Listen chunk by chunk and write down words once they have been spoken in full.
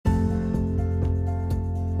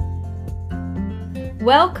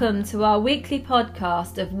Welcome to our weekly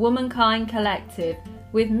podcast of Womankind Collective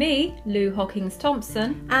with me, Lou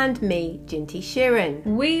Hawkins-Thompson, and me, Ginty Sheeran.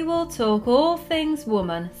 We will talk all things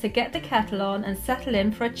woman, so get the kettle on and settle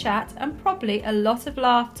in for a chat and probably a lot of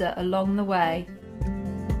laughter along the way.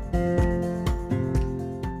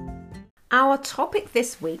 Our topic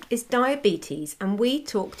this week is diabetes, and we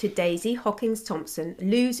talk to Daisy Hawkins-Thompson,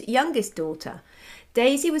 Lou's youngest daughter.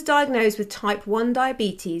 Daisy was diagnosed with type 1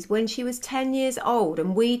 diabetes when she was 10 years old,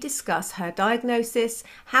 and we discuss her diagnosis,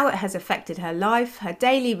 how it has affected her life, her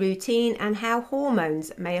daily routine, and how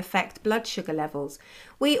hormones may affect blood sugar levels.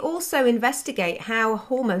 We also investigate how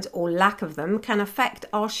hormones, or lack of them, can affect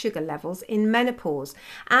our sugar levels in menopause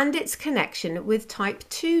and its connection with type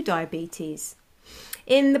 2 diabetes.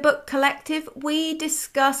 In the book collective, we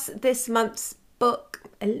discuss this month's book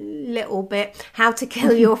a little bit, How to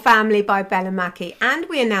Kill Your Family by Bella Mackie, and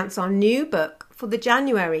we announce our new book for the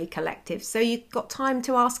January collective, so you've got time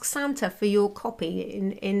to ask Santa for your copy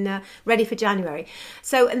in ready for January.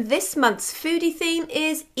 So this month's foodie theme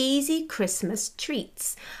is easy Christmas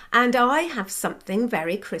treats, and I have something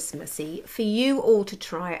very Christmassy for you all to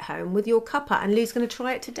try at home with your cuppa, and Lou's going to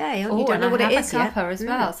try it today. You don't know what it is yet. As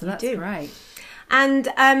well, so that's great. And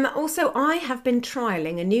also, I have been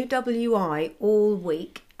trialling a new WI all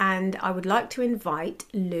week, and I would like to invite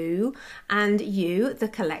Lou and you, the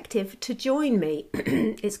collective, to join me.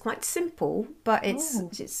 It's quite simple, but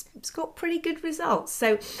it's got pretty good results.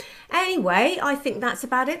 So anyway, I think that's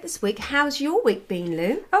about it this week. How's your week been,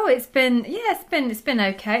 Lou? Oh, it's been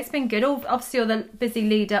okay. It's been good. Obviously, all the busy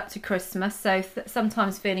lead up to Christmas, so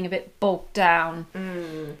sometimes feeling a bit bogged down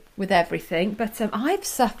with everything. But I've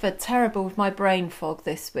suffered terrible with my brain fog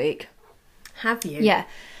this week. Have you? Yeah.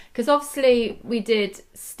 Because obviously we did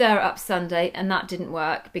Stir It Up Sunday and that didn't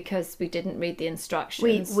work because we didn't read the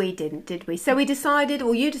instructions. We didn't, did we? So we decided,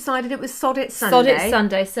 or you decided it was Sod It Sunday. Sod It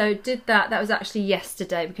Sunday. So did that. That was actually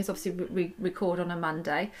yesterday because obviously we record on a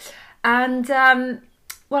Monday. And, I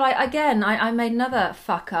made another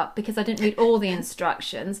fuck up because I didn't read all the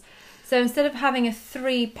instructions. So instead of having a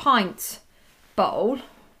 3-pint bowl...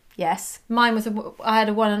 Yes. Mine was I had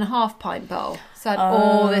a 1.5 pint bowl. So I had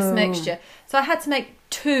all this mixture. So I had to make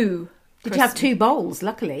 2. Did you have 2 bowls,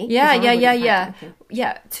 luckily? Yeah. Okay.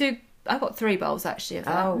 Yeah, 2. I got 3 bowls actually of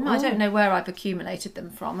that. I don't know where I've accumulated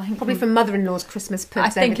them from. I think probably from mother-in-law's Christmas pudding. I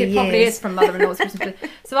think it probably is from mother-in-law's Christmas pudding.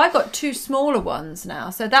 So I got 2 smaller ones now.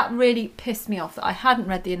 So that really pissed me off that I hadn't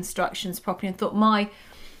read the instructions properly and thought my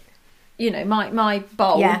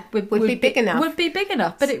bowl would be big enough. Would be big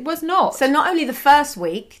enough, but it was not. So not only the first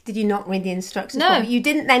week did you not read the instructions properly, you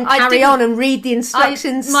didn't then I carry on and read the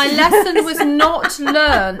instructions. My lesson was not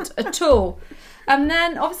learnt at all. And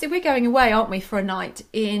then, obviously, we're going away, aren't we, for a night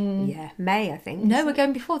in... Yeah, May, I think. No, we're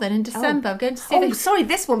going before then, in December. We're going to see sorry,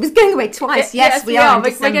 this one was going away twice. Yes, we are.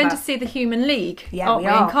 We're going to see the Human League, aren't we,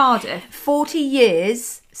 are. in Cardiff. 40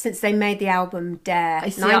 years since they made the album Dare.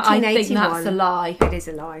 1981. I think that's a lie. It is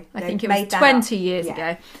a lie. I think it was 20 years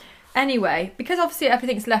ago. Anyway, because obviously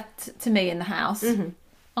everything's left to me in the house,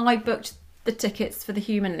 I booked the tickets for the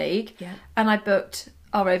Human League, and I booked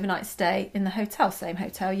our overnight stay in the hotel, same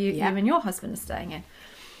hotel you and your husband are staying in.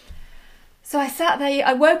 So I sat there,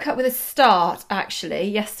 I woke up with a start, actually,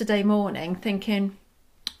 yesterday morning, thinking,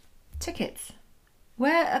 tickets,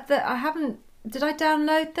 where are did I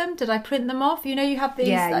download them? Did I print them off? You have these,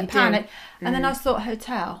 panic. And then I thought,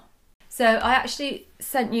 hotel. So I actually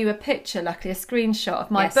sent you a picture, luckily, a screenshot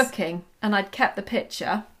of my booking, and I'd kept the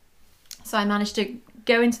picture. So I managed to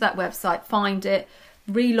go into that website, find it,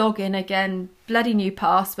 re-log in again, bloody new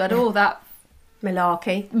password, all that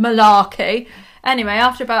malarkey. Anyway,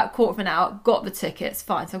 after about a quarter of an hour, got the tickets.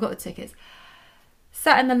 Fine, so I got the tickets.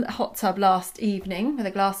 Sat in the hot tub last evening with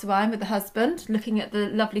a glass of wine with the husband, looking at the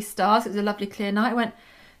lovely stars. It was a lovely clear night. I went,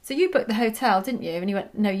 so you booked the hotel, didn't you? And he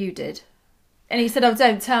went, no, you did. And he said, oh,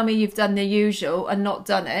 don't tell me you've done the usual and not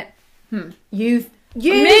done it. You've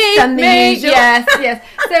done the usual. Yes.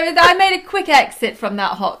 So I made a quick exit from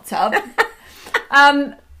that hot tub.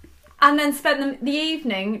 And then spent the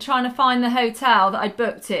evening trying to find the hotel that I'd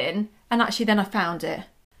booked in, and actually then I found it.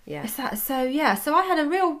 Yeah. So I had a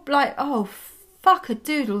real fuck a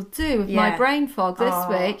doodle do with my brain fog this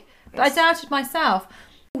week. But I doubted myself.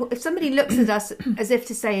 If somebody looks at us as if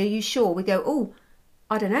to say, are you sure? We go, oh,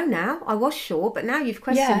 I don't know now. I was sure, but now you've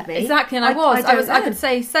questioned me. Exactly, and I could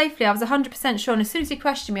say safely I was 100% sure, and as soon as you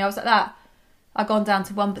questioned me, I was like that. I'd gone down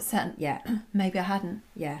to 1%. Yeah. Maybe I hadn't.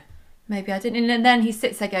 Yeah. Maybe I didn't. And then he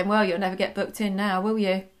sits there going, well, you'll never get booked in now, will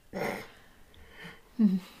you?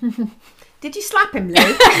 Did you slap him,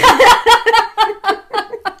 Lou?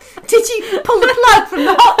 Did you pull the plug from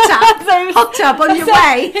the hot tub on your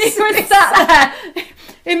way? He was sat there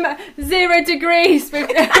in 0 degrees with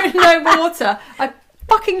no water. I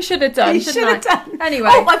fucking should have done. You should have done. Anyway,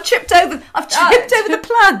 I've tripped over the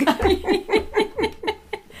plug.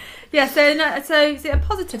 Yeah. So a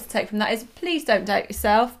positive to take from that is please don't doubt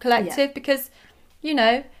yourself, collective, because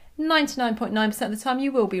 99.9% of the time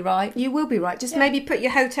you will be right. You will be right. Just maybe put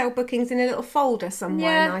your hotel bookings in a little folder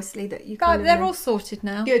somewhere nicely that you can. They're all sorted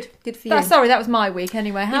now. Good for you. Sorry, that was my week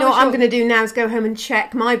anyway. You know what I'm going to do now is go home and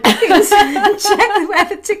check my bookings and check where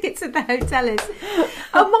the tickets at the hotel is.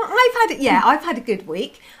 I've had a good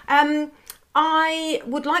week. I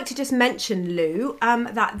would like to just mention, Lou,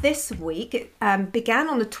 that this week began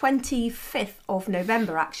on the 25th of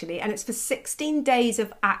November, actually, and it's for 16 days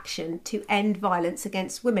of action to end violence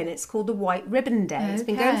against women. It's called the White Ribbon Day. Okay. It's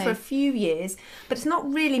been going for a few years, but it's not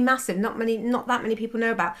really massive. Not that many people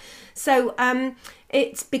know about. So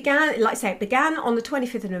it began on the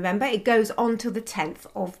 25th of November. It goes on till the 10th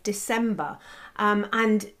of December.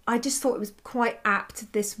 And I just thought it was quite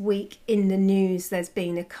apt this week in the news. There's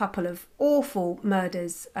been a couple of awful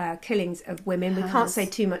murders, killings of women. We can't say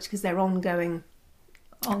too much because they're ongoing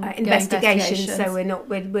investigations, so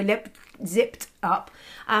we're zipped up.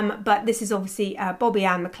 But this is obviously Bobby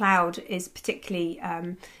Ann McLeod is particularly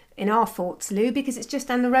in our thoughts, Lou, because it's just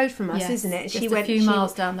down the road from us, isn't it? Just a few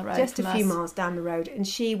miles down the road. Just a few miles down the road, and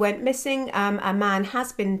she went missing. A man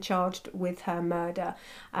has been charged with her murder.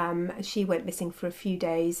 She went missing for a few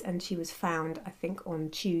days, and she was found, I think, on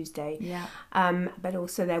Tuesday. Yeah. But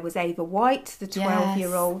also there was Ava White, the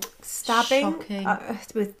 12-year-old stabbing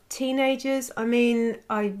with teenagers. I mean,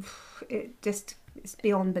 it's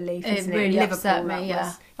beyond belief, isn't it? Really upset me,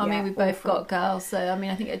 yeah. I mean, we both got girls, so I mean,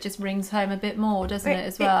 I think it just rings home a bit more, doesn't it,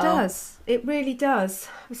 as well? It does. It really does.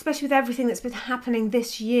 Especially with everything that's been happening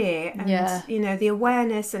this year. And, the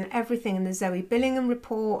awareness and everything, and the Zoe Billingham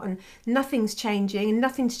report, and nothing's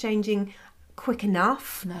changing quick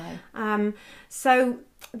enough. No. So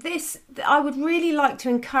I would really like to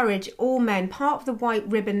encourage all men. Part of the white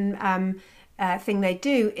ribbon thing they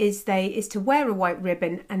do is to wear a white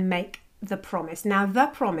ribbon and make the promise. Now, the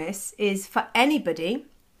promise is for anybody,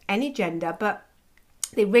 any gender, but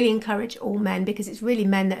they really encourage all men because it's really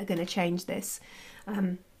men that are going to change this.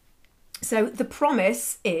 So the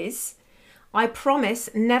promise is, I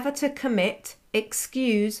promise never to commit,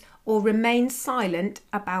 excuse, or remain silent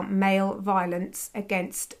about male violence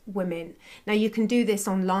against women. Now, you can do this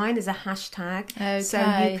online as a hashtag. Okay. So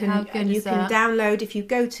you can download, if you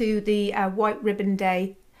go to the White Ribbon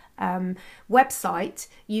Day website,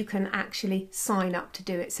 you can actually sign up to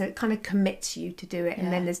do it, so it kind of commits you to do it.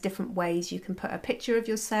 And then there's different ways you can put a picture of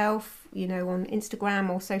yourself, on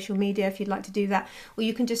Instagram or social media if you'd like to do that, or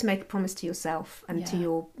you can just make a promise to yourself and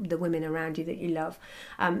to the women around you that you love.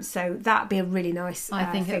 So that'd be a really nice I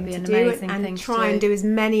think thing it'd be to an do, amazing and thing try and do as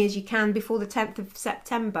many as you can before the 10th of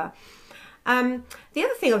September. The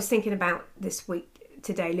other thing I was thinking about this week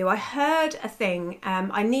today, Lou, I heard a thing.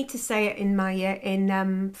 I need to say it in my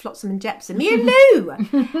in Flotsam and Jepson. Me and Lou,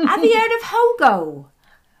 have you heard of Hogo?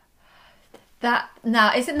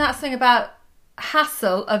 Isn't that something about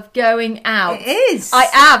hassle of going out? It is. I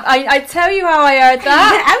have. I tell you how I heard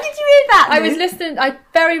that. How did you hear that, Lou? I was listening. I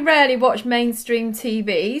very rarely watch mainstream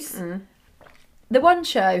TVs. The One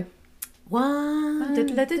Show. One. So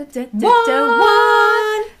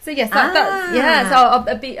yes, so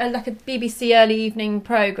like a BBC early evening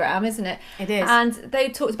programme, isn't it? It is. And they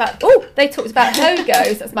talked about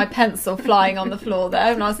Hogos. That's my pencil flying on the floor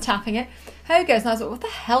there when I was tapping it. Hogos, and I was like, what the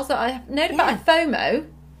hell's that? I've known about a FOMO.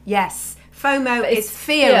 Yes, FOMO is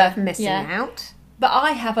fear of missing out. But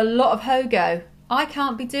I have a lot of Hogo. I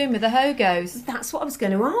can't be doing with the Hogos. That's what I was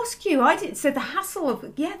going to ask you. So the hassle of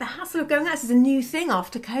going out is a new thing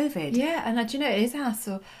after COVID. Yeah, and do you know, it is a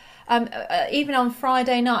hassle. Even on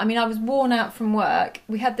Friday night, I mean, I was worn out from work.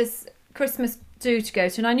 We had this Christmas do to go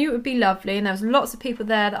to, and I knew it would be lovely, and there was lots of people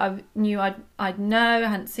there that I knew I'd know, I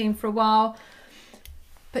hadn't seen for a while.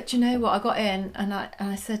 But do you know what? I got in, and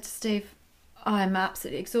I said to Steve, I'm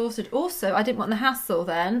absolutely exhausted. Also, I didn't want the hassle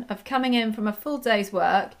then of coming in from a full day's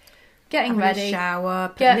work, getting ready, a shower,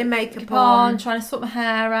 putting your makeup on, trying to sort my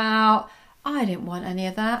hair out. I didn't want any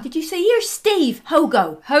of that. Did you say you're Steve?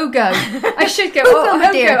 Hogo. I should go.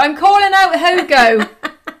 Hogo, dear. I'm calling out Hogo.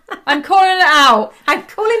 I'm calling it out. I'm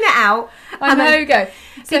Hogo.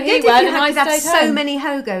 So he went, and I stayed home. So many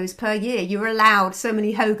Hogos per year. You were allowed so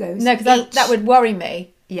many Hogos. No, because that would worry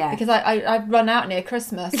me. Yeah. Because I've run out near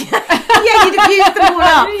Christmas. Yeah, you'd have used them all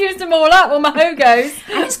up. I used them all up, all my Hogos.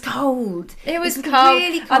 And it's cold. It was It's cold.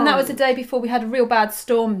 really cold. And that was the day before we had a real bad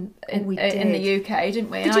storm in the UK,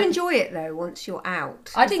 didn't we? Did you enjoy it though once you're out?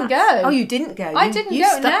 I didn't go. Oh, you didn't go? I didn't you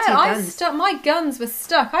go. Stuck to your guns. My guns were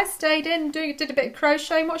stuck. I stayed in, did a bit of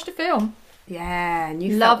crochet and watched a film. Yeah, and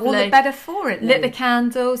you felt all the better for it. Lit the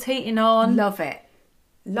candles, heating on. Love it.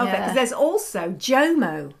 Love it. Because there's also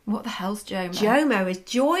JOMO. What the hell's JOMO? JOMO is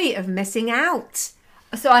joy of missing out.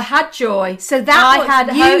 So I had joy. So that I had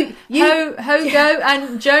Hogo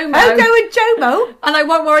and JOMO. Hogo and JOMO. And I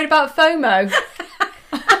wasn't worried about FOMO.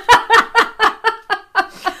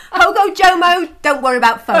 Hogo, JOMO, don't worry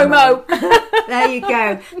about FOMO. There you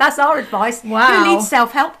go. That's our advice. Wow. Who needs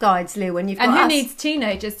self-help guides, Lou, when you've got And who us? needs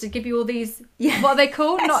teenagers to give you all these, what are they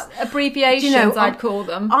called? Yes. Not abbreviations, I'd call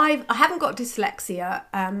them. I haven't got dyslexia.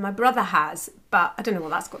 My brother has, but I don't know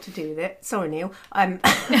what that's got to do with it. Sorry, Neil. But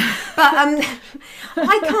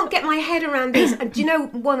I can't get my head around this. Do you know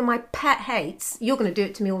one of my pet hates? You're going to do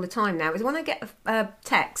it to me all the time now. Is when I get a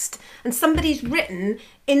text and somebody's written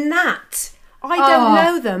in that. I don't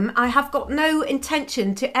know them. I have got no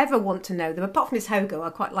intention to ever want to know them. Apart from this Hogo,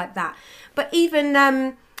 I quite like that. But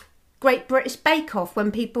even Great British Bake Off,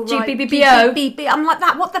 when people write GBBBO. I'm like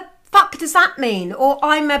that. What the fuck does that mean? Or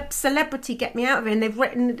I'm a celebrity, get me out of here. And they've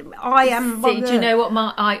written, I am. See, do you know what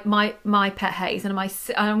my pet hates? And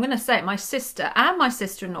I'm going to say it, my sister and my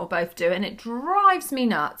sister-in-law both do it, and it drives me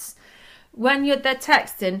nuts. When they're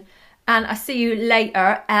texting, and I see you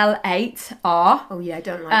later, L8R. Oh yeah, I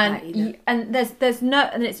don't like that either. And there's no,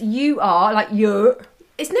 and it's UR, like you.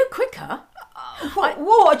 It's no quicker.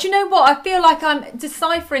 What? Do you know what? I feel like I'm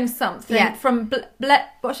deciphering something from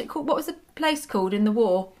what's it called? What was the place called in the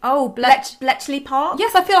war? Oh, Bletchley Park?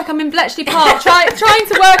 Yes, I feel like I'm in Bletchley Park trying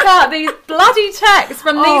to work out these bloody texts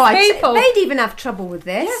from these people. They'd even have trouble with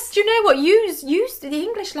this. Yes, do you know what? Use the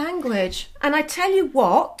English language. And I tell you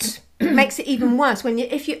what makes it even worse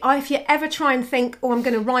if you ever try and think, oh, I'm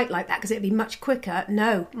going to write like that because it'd be much quicker.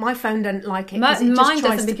 No, my phone doesn't like it. Mine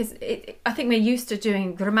doesn't because I think we're used to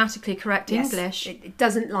doing grammatically correct English. It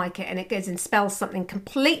doesn't like it, and it goes and spells something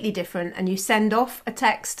completely different, and you send off a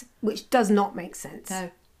text which does not make sense. No.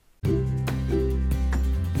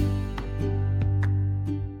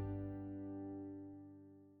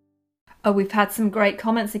 Oh, we've had some great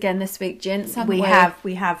comments again this week, Jinx, haven't we?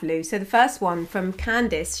 We have, Lou. So the first one from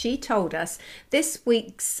Candice, she told us this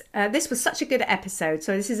was such a good episode.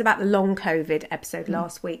 So this is about the long COVID episode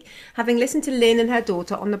last week. Having listened to Lynn and her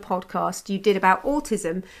daughter on the podcast you did about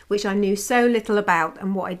autism, which I knew so little about,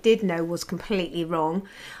 and what I did know was completely wrong.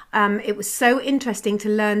 It was so interesting to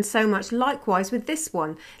learn so much. Likewise with this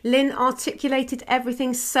one, Lynn articulated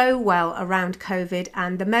everything so well around COVID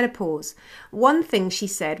and the menopause. One thing she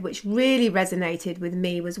said which really resonated with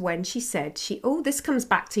me was when she said this comes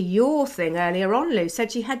back to your thing earlier on, Lou,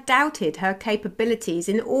 said she had doubted her capabilities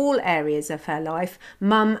in all areas of her life,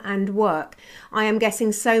 mum and work. I am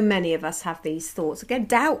guessing so many of us have these thoughts. Again,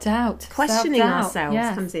 doubt. Questioning self-doubt,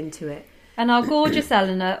 ourselves comes into it. And our gorgeous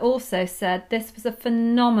Eleanor also said, this was a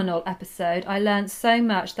phenomenal episode. I learned so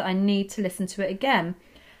much that I need to listen to it again.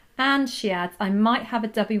 And she adds, I might have a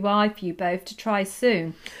WI for you both to try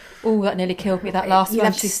soon. Oh, that nearly killed me, that last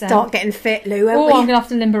one she said. Start getting fit, Lou, won't Oh, we? I'm going to have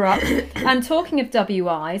to limber up. And talking of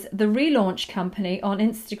WIs, the Relaunch Company on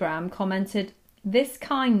Instagram commented, this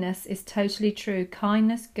kindness is totally true.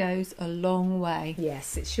 Kindness goes a long way.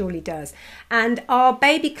 Yes, it surely does. And our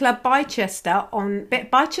baby club Bychester on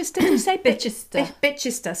Bychester, did you say?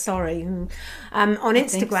 Bitchester, sorry. On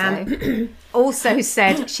Instagram also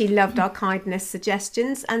said she loved our kindness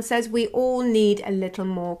suggestions and says we all need a little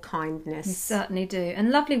more kindness. We certainly do. And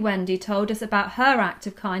lovely Wendy told us about her act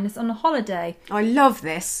of kindness on a holiday. I love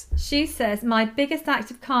this. She says, my biggest act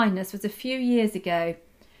of kindness was a few years ago.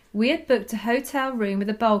 We had booked a hotel room with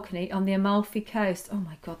a balcony on the Amalfi Coast. Oh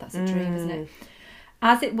my God, that's a dream, isn't it?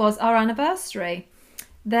 As it was our anniversary.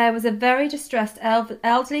 There was a very distressed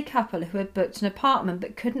elderly couple who had booked an apartment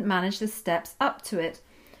but couldn't manage the steps up to it.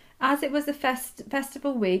 As it was a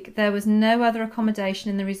festival week, there was no other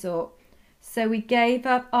accommodation in the resort. So we gave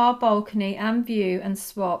up our balcony and view and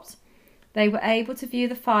swapped. They were able to view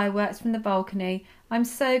the fireworks from the balcony. I'm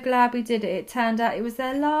so glad we did it. It turned out it was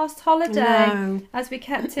their last holiday as we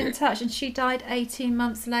kept in touch, and she died 18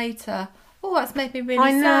 months later. Oh, that's made me really sad.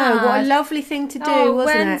 I know, what a lovely thing to do,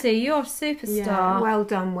 wasn't Wendy, it? Wendy, you're a superstar. Yeah, well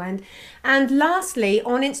done, Wen. And lastly,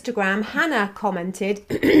 on Instagram, Hannah commented,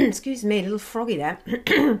 excuse me, a little froggy there.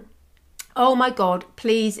 Oh my God,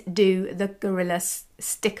 please do the gorilla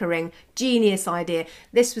stickering. Genius idea.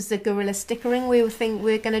 This was the gorilla stickering we were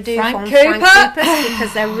going to do Frank from Cooper. Frank Cooper's,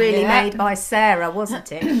 because they're really Yeah. made by Sarah,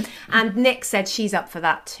 wasn't it? And Nick said she's up for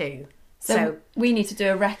that too. So we need to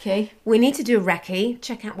do a recce. We need to do a recce,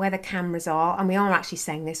 check out where the cameras are, and we are actually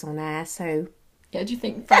saying this on air, so Yeah, do you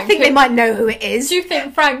think I think they might know who it is. Do you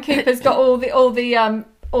think Frank Cooper's got all the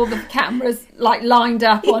cameras like lined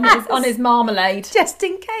up on his marmalade? Just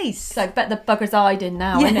in case. So I bet the bugger's hiding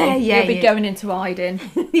now, Yeah, isn't he? yeah, He'll be yeah. going into hiding.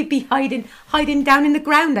 He'd be hiding down in the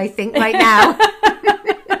ground, I think, right now.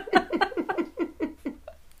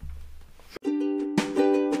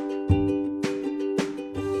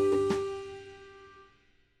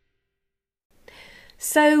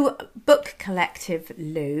 So, book collective,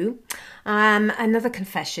 Lou. Another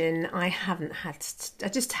confession. I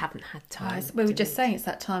just haven't had time. We were just saying it's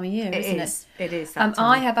that time of year, isn't it? It is that time.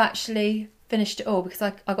 I have actually finished it all because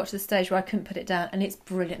I got to the stage where I couldn't put it down, and it's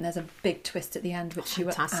brilliant. There's a big twist at the end, which you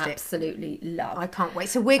will absolutely love. I can't wait.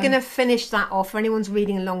 So we're going to finish that off. For anyone's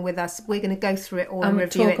reading along with us, we're going to go through it all and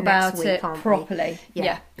review talk it about next week, it can't we? properly.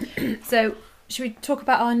 Yeah. So should we talk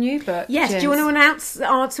about our new book? Yes, Jins? do you want to announce?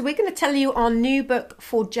 So we're going to tell you our new book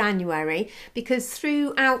for January, because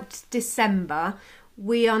throughout December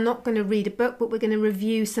we are not going to read a book, but we're going to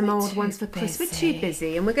review some old ones for Christmas. We're too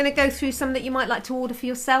busy, and we're going to go through some that you might like to order for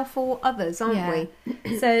yourself or others, aren't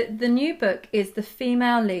we? So the new book is The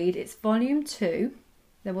Female Lead. It's volume 2.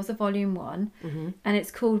 There was a volume 1, and it's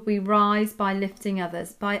called We Rise by Lifting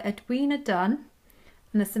Others by Edwina Dunn,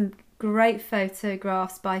 and there's some great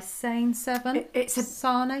photographs by Sane Seven. It's a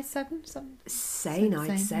Sane Seven. Sane,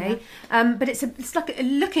 I'd say. Yeah. But it's like,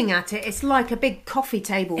 looking at it, it's like a big coffee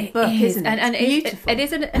table book, isn't it? And it's beautiful. it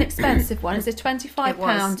is an expensive one. It's a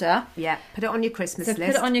 £25. Yeah, put it on your Christmas So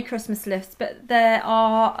list. put it on your Christmas list. But there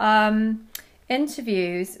are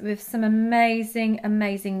interviews with some amazing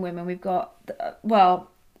women. We've got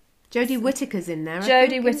Jodie Whittaker's in there.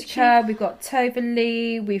 Jodie Whittaker. We've got Tova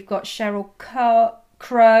Lee. We've got Cheryl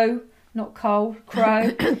Crow. Not Cole,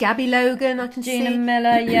 Crow. Gabby Logan, I can Gina see.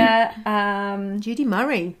 Miller, yeah. Judy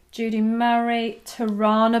Murray.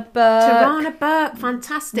 Tarana Burke.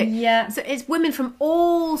 Fantastic. Yeah. So it's women from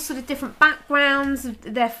all sort of different backgrounds.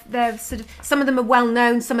 They're sort of, some of them are well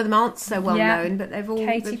known, some of them aren't so well known, but they've all.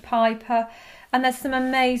 Katie Piper. And there's some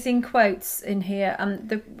amazing quotes in here. And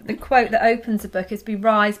the quote that opens the book is, "We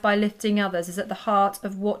rise by lifting others," is at the heart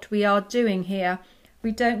of what we are doing here.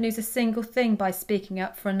 We don't lose a single thing by speaking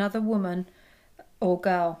up for another woman or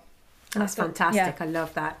girl. That's fantastic. I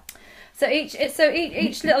love that. So each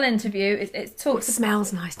little interview it talks. It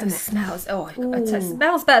smells nice, doesn't it? Smells. It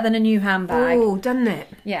smells better than a new handbag. Oh, doesn't it?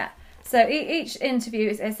 Yeah. So each interview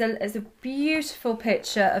is a beautiful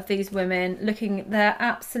picture of these women looking their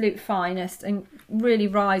absolute finest and really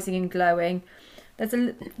rising and glowing. There's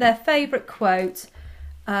their favourite quote,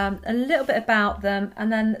 a little bit about them,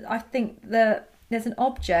 and then I think there's an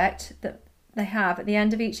object that they have at the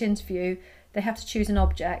end of each interview. They have to choose an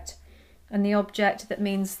object, and the object that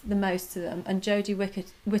means the most to them. And Jodie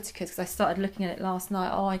Whittaker's, because I started looking at it last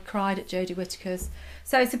night. Oh, I cried at Jodie Whittaker's.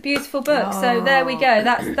 So it's a beautiful book. So there we go.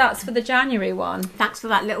 That's for the January one. Thanks for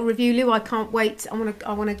that little review, Lou. I can't wait. I want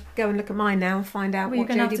to go and look at mine now and find out Well, what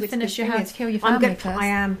you're going Jodie to have to finish your thing How is. to Kill Your Family first. I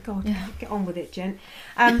am. God, Yeah. get on with it, gent.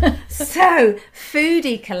 So,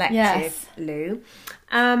 Foodie Collective, Yes. Lou.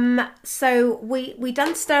 So we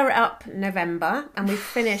done Stir It Up November, and we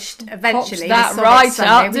finished eventually. Cocked that the right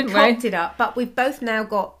Sunday. up, didn't we? Cocked it up, but we've both now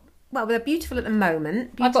got. Well, they're beautiful at the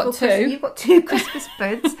moment. I've got Beautiful two. You've got 2 Christmas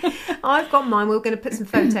foods. I've got mine. We're going to put some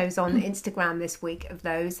photos on Instagram this week of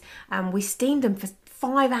those. We steamed them for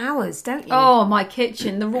 5 hours, don't you? Oh, my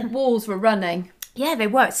kitchen. The walls were running. Yeah, they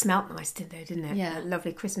were. It smelled nice, didn't it? Yeah. A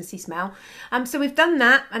lovely Christmassy smell. So we've done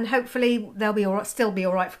that, and hopefully they'll be all right, still be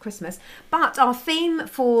all right for Christmas. But our theme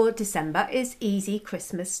for December is easy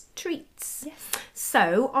Christmas treats. Yes.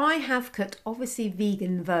 So I have cooked, obviously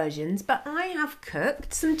vegan versions, but I have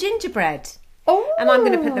cooked some gingerbread. Oh. And I'm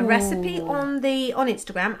going to put the recipe on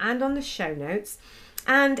Instagram and on the show notes.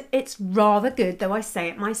 And it's rather good, though I say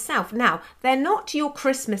it myself. Now, they're not your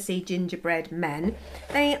Christmassy gingerbread men.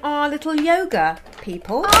 They are little yoga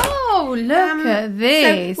people. Oh, look at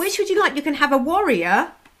these. So which would you like? You can have a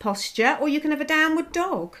warrior posture, or you can have a downward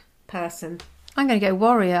dog person. I'm going to go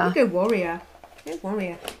warrior. You go warrior. Go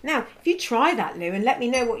warrior. Now, if you try that, Lou, and let me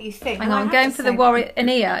know what you think. Hang on, I'm going for the warrior. An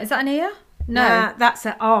ear. Is that an ear? No. That's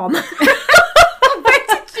an arm.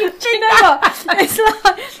 Do you know what? It's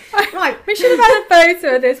like, Right. we should have had a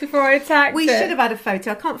photo of this before I attacked We it. should have had a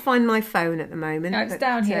photo. I can't find my phone at the moment. No, it's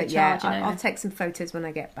down here charging it. I'll take some photos when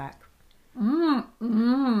I get back. Good,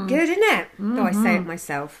 isn't it? Though I say it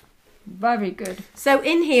myself. Very good. So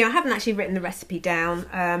in here, I haven't actually written the recipe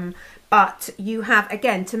down, but you have,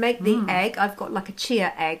 again, to make the egg, I've got like a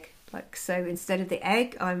chia egg. Like so, instead of the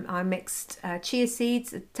egg, I mixed chia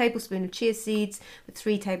seeds, a tablespoon of chia seeds with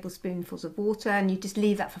 3 tablespoonfuls of water, and you just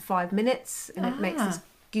leave that for 5 minutes, and it makes this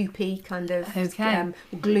goopy kind of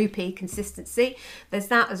gloopy consistency. There's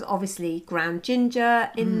that. There's obviously ground ginger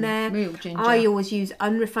in there. Real ginger. I always use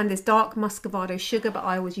unrefined. There's dark muscovado sugar, but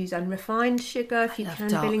I always use unrefined sugar if you can.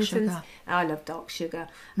 Billingtons. Sugar. I love dark sugar.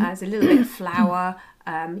 There's a little bit of flour.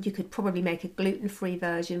 You could probably make a gluten-free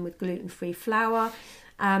version with gluten-free flour.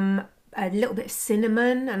 A little bit of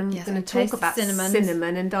cinnamon, and I'm going to talk about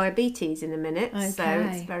cinnamon and diabetes in a minute. Okay. So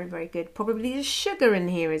it's very, very good. Probably the sugar in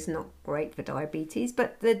here is not great for diabetes,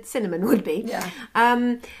 but the cinnamon would be. Yeah.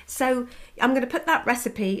 So I'm going to put that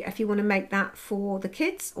recipe, if you want to make that for the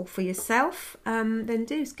kids or for yourself, then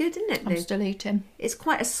do. It's good, isn't it, Lou? I'm still eating. It's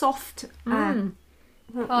quite a soft...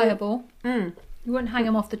 Pliable. You wouldn't hang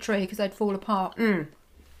them off the tree because they'd fall apart.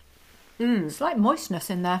 Slight moistness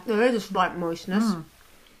in there. There is a slight moistness.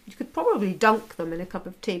 You could probably dunk them in a cup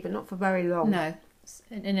of tea, but not for very long. No,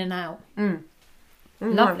 in and out.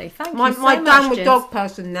 Lovely, thank you so my much, downward Jiz. dog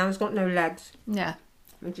person now has got no legs. Yeah.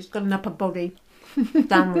 I've just got an upper body.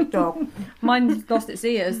 Downward dog. Mine's lost its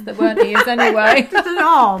ears that weren't ears anyway. Just an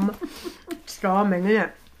arm. It's charming,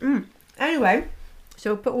 isn't it? Anyway,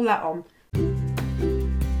 so we'll put all that on.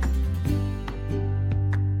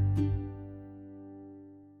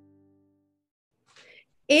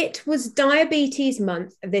 It was Diabetes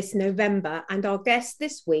Month this November, and our guest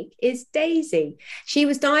this week is Daisy. She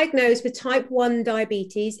was diagnosed with type 1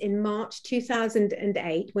 diabetes in March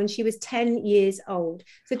 2008 when she was 10 years old.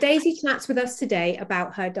 So Daisy chats with us today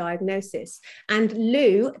about her diagnosis, and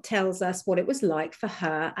Lou tells us what it was like for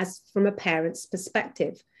her as from a parent's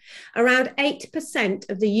perspective. Around 8%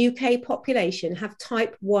 of the UK population have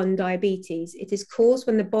type 1 diabetes. It is caused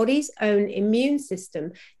when the body's own immune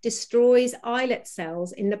system destroys islet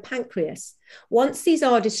cells in the pancreas. Once these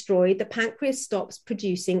are destroyed, the pancreas stops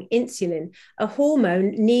producing insulin, a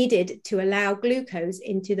hormone needed to allow glucose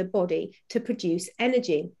into the body to produce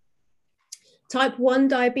energy. Type 1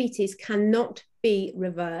 diabetes cannot be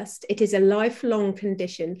reversed. It is a lifelong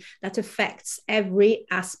condition that affects every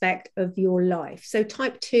aspect of your life. So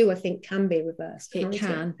type 2, I think, can be reversed. It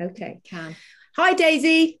can. Okay. Can. Hi,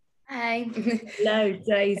 Daisy. Hey. Hello,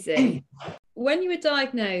 Daisy. When you were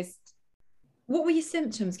diagnosed, what were your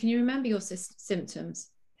symptoms? Can you remember your symptoms?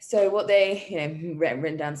 So what they,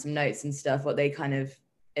 written down some notes and stuff, what they kind of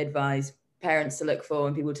advise parents to look for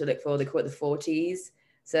and people to look for, they call it the 40s.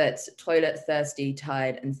 So it's toilet, thirsty,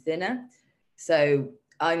 tired, and thinner. So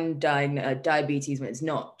diabetes, when it's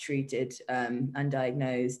not treated,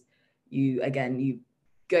 undiagnosed, you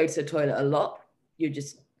go to the toilet a lot.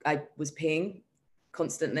 I was peeing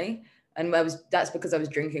constantly. And that's because I was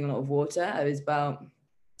drinking a lot of water. I was about,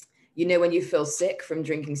 when you feel sick from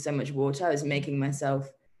drinking so much water, I was making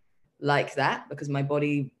myself like that because my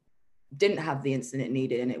body didn't have the insulin it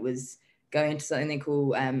needed. And it was going into something they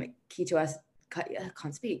call ketoacidosis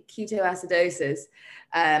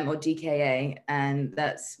or DKA, and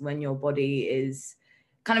that's when your body is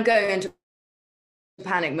kind of going into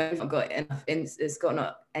panic mode. It's got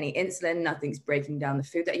not any insulin, nothing's breaking down the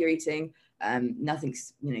food that you're eating,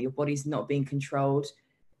 nothing's, your body's not being controlled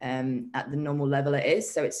at the normal level it is.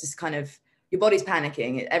 So it's just kind of, your body's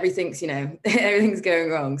panicking, everything's, everything's going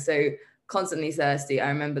wrong. So constantly thirsty. I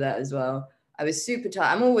remember that as well. I was super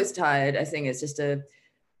tired. I'm always tired. I think it's just something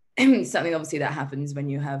obviously that happens when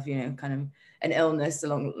you have, kind of an illness, a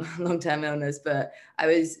long-term illness, but I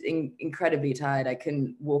was incredibly tired. I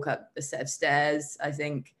couldn't walk up a set of stairs, I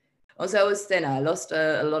think. Also, I was thinner. I lost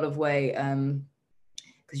a lot of weight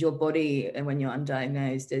because your body, and when you're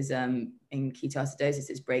undiagnosed, is in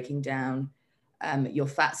ketoacidosis, it's breaking down your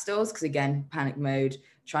fat stores because, again, panic mode,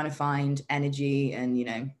 trying to find energy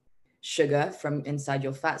and, sugar from inside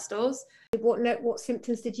your fat stores. What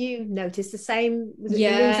symptoms did you notice? The same? Was it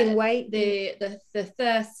losing weight? The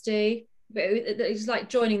thirsty, but it was like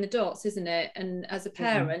joining the dots, isn't it? And as a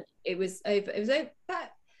parent, it was over about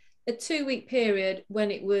a 2-week period when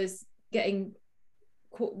it was getting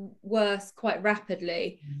worse quite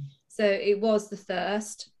rapidly. So it was the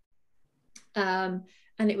thirst, and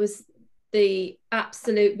it was the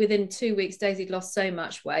absolute, within 2 weeks, Daisy'd lost so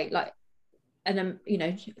much weight, and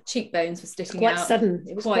cheekbones were sticking out.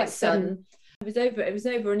 It was quite sudden. It was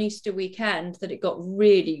over an Easter weekend that it got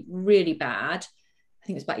really, really bad. I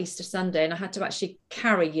think it was about Easter Sunday, and I had to actually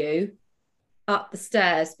carry you up the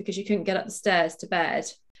stairs because you couldn't get up the stairs to bed.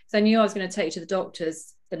 So I knew I was going to take you to the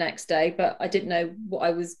doctors the next day, but I didn't know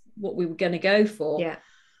what we were going to go for. Yeah.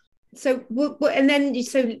 So, and then,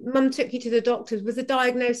 so mum took you to the doctors. Was the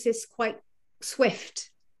diagnosis quite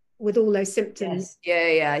swift with all those symptoms?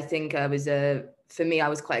 Yes. Yeah. I think I was for me, I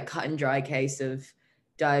was quite a cut and dry case of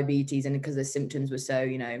diabetes, and because the symptoms were so,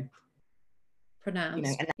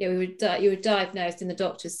 Pronounced. and You were diagnosed in the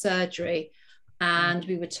doctor's surgery, and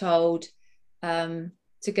we were told to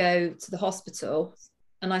go to the hospital.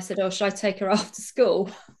 And I said, "Oh, should I take her after school?"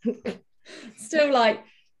 Still like,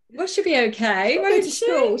 well, she'll be okay. She'll go to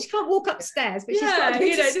school. She can't walk upstairs, but she's got to go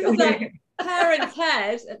to school. This was like parents'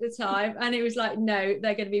 head at the time, and it was like, no,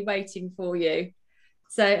 they're going to be waiting for you.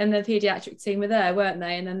 So, and the paediatric team were there, weren't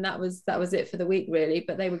they? And then that was it for the week, really.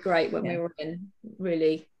 But they were great when we were in,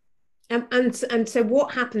 really. And so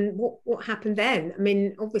what happened? What happened then? I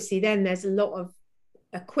mean, obviously, then there's a lot of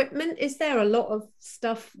equipment. Is there a lot of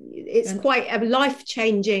stuff? It's quite a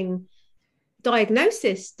life-changing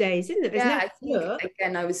diagnosis, days, isn't it? I think,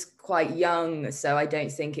 again, I was quite young, so I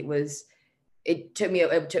don't think it took me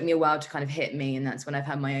a while to kind of hit me, and that's when I've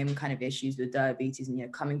had my own kind of issues with diabetes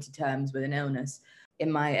and coming to terms with an illness.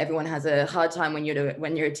 Everyone has a hard time when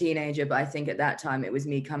you're a teenager, but I think at that time it was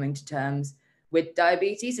me coming to terms with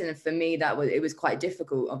diabetes, and for me it was quite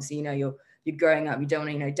difficult. Obviously, you're growing up, you don't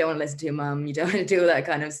want to listen to your mum, you don't want to do all that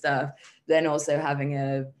kind of stuff. Then also having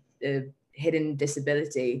a hidden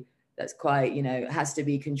disability that's quite, has to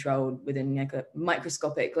be controlled within a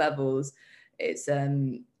microscopic levels. It's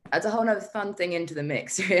adds a whole other fun thing into the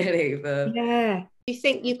mix, really. But yeah, you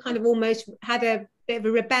think you kind of almost had a bit of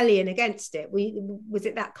a rebellion against it? Was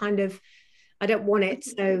it that kind of, I don't want it,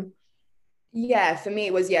 so? Yeah, for me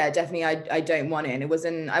it was, definitely I don't want it.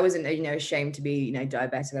 And I wasn't ashamed to be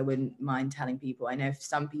diabetic. I wouldn't mind telling people. I know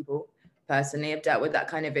some people personally have dealt with that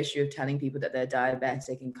kind of issue of telling people that they're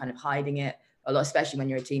diabetic and kind of hiding it a lot, especially when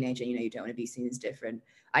you're a teenager. You don't want to be seen as different.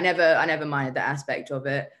 I never minded that aspect of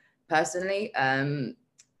it personally.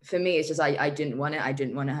 For me, it's just I didn't want it. I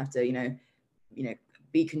didn't want to have to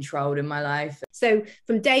be controlled in my life. So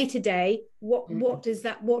from day to day, what did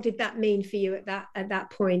that mean for you at that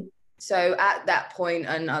point? So at that point,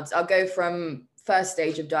 and I'll go from first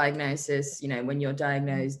stage of diagnosis, when you're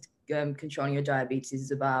diagnosed, controlling your diabetes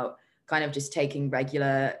is about kind of just taking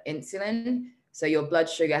regular insulin. So your blood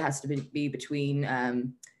sugar has to be between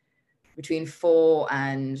 4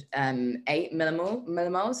 and 8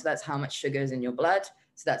 millimoles. So that's how much sugar is in your blood.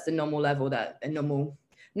 So that's the normal level that a normal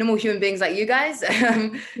human beings like you guys,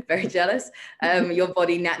 very jealous, your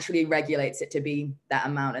body naturally regulates it to be that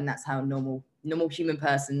amount, and that's how normal human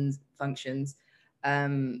persons functions.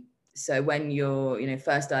 So when you're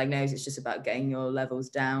first diagnosed, it's just about getting your levels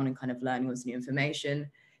down and kind of learning all this new information.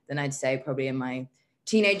 Then I'd say probably in my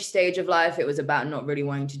teenage stage of life, it was about not really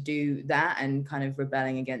wanting to do that and kind of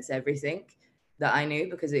rebelling against everything that I knew,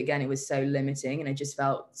 because again, it was so limiting and it just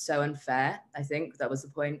felt so unfair. I think that was the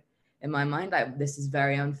point in my mind, like, this is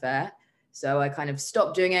very unfair. So I kind of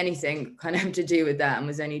stopped doing anything kind of to do with that, and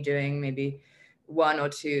was only doing maybe 1 or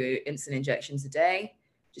 2 insulin injections a day,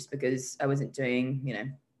 just because I wasn't doing,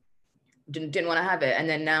 didn't want to have it. And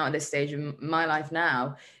then now at this stage of my life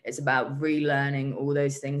now, it's about relearning all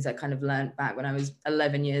those things I kind of learned back when I was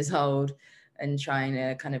 11 years old, and trying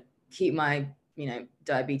to kind of keep my,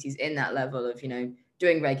 diabetes in that level of,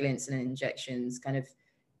 doing regular insulin injections, kind of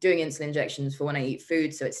doing insulin injections for when I eat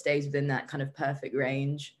food, so it stays within that kind of perfect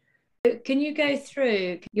range. Can you go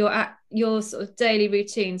through your sort of daily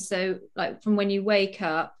routine? So like from when you wake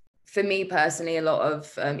up? For me personally, a lot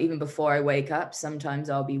of, even before I wake up, sometimes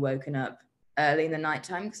I'll be woken up early in the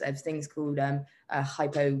nighttime because I have things called a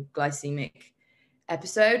hypoglycemic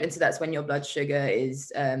episode. And so that's when your blood sugar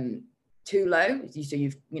is too low. So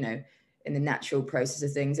you've, in the natural process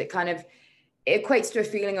of things, it equates to a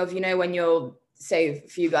feeling of, when you're, say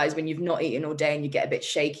for you guys, when you've not eaten all day and you get a bit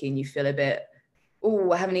shaky and you feel a bit,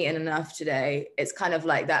 oh, I haven't eaten enough today. It's kind of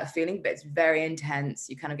like that feeling, but it's very intense.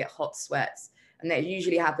 You kind of get hot sweats, and that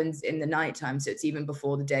usually happens in the nighttime. So it's even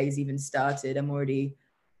before the day's even started. I'm already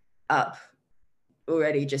up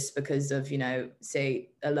already, just because of, say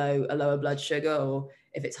a lower blood sugar, or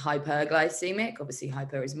if it's hyperglycemic, obviously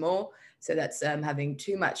hyper is more. So that's having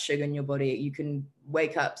too much sugar in your body. You can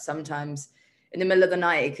wake up sometimes in the middle of the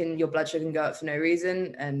night, your blood sugar can go up for no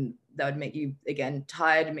reason, and that would make you, again,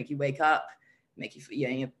 tired and make you wake up, make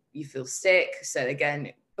you, you feel sick. So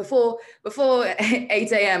again, before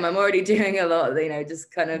 8 a.m., I'm already doing a lot,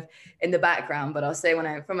 just kind of in the background. But I'll say when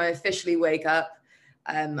I officially wake up,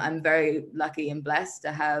 I'm very lucky and blessed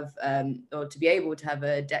to have, or to be able to have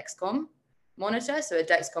a Dexcom monitor. So a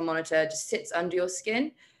Dexcom monitor just sits under your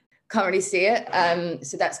skin. Can't really see it.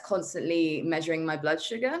 So that's constantly measuring my blood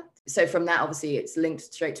sugar. So from that, obviously, it's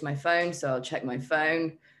linked straight to my phone. So I'll check my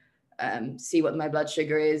phone. see what my blood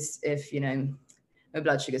sugar is. If, my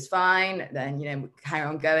blood sugar's fine, then, carry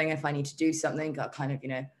on going. If I need to do something, I'll kind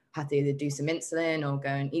of, have to either do some insulin or go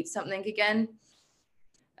and eat something again.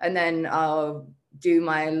 And then I'll do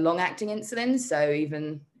my long-acting insulin. So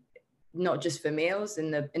even not just for meals,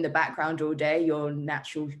 in the background all day, your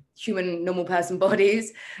natural human normal person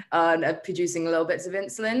bodies are producing little bits of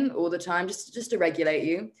insulin all the time, just to regulate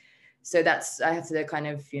you. So I have to kind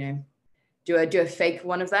of, do a fake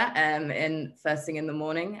one of that. And first thing in the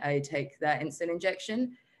morning, I take that insulin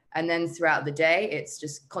injection. And then throughout the day, it's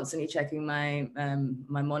just constantly checking my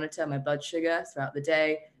monitor, my blood sugar throughout the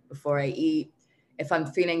day before I eat. If I'm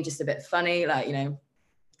feeling just a bit funny, like,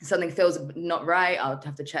 something feels not right, I'll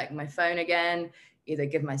have to check my phone again, either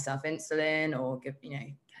give myself insulin or give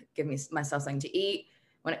myself something to eat.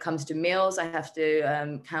 When it comes to meals, I have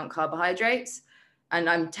to count carbohydrates. And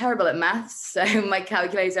I'm terrible at maths, so my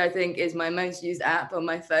calculator, I think, is my most used app on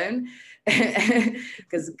my phone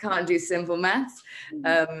because I can't do simple maths.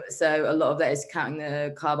 So a lot of that is counting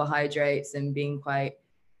the carbohydrates and being quite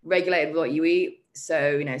regulated with what you eat.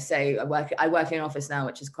 So, say I work in an office now,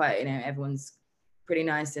 which is quite, everyone's pretty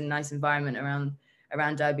nice environment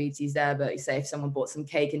around diabetes there. But say if someone brought some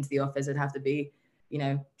cake into the office, I'd have to be,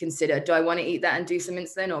 consider, do I want to eat that and do some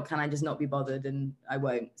insulin, or can I just not be bothered? And I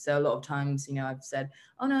won't. So a lot of times, I've said,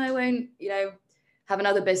 oh no, I won't, have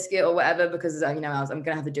another biscuit or whatever, because, I'm going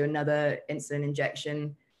to have to do another insulin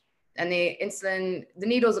injection. And the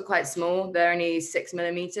needles are quite small. They're only 6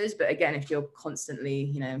 millimeters. But again, if you're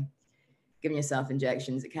constantly, giving yourself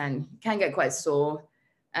injections, it can get quite sore.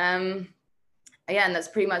 And that's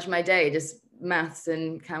pretty much my day, just maths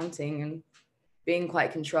and counting and being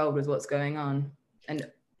quite controlled with what's going on. And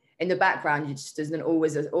in the background, there's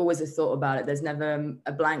always a thought about it. There's never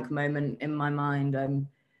a blank moment in my mind. I'm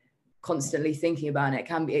constantly thinking about it.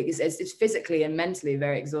 It's physically and mentally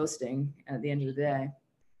very exhausting at the end of the day.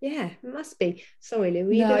 Yeah, it must be. Sorry, Lou.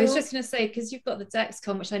 No, I was just going to say, because you've got the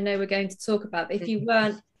Dexcom, which I know we're going to talk about. But if you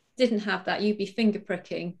didn't have that, you'd be finger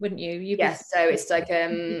pricking, wouldn't you? Yes, so it's like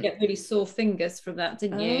you get really sore fingers from that,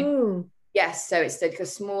 didn't you? Oh. Yes, so it's like a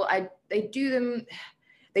small. They do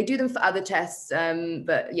them for other tests,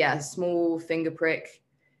 but yeah, small finger prick.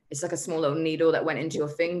 It's like a small little needle that went into your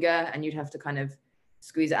finger, and you'd have to kind of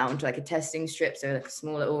squeeze it out into like a testing strip, so like a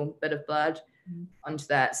small little bit of blood onto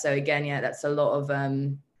that. So again, that's a lot of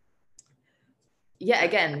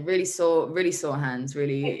again, really sore hands.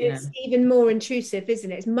 Really, it's even more intrusive,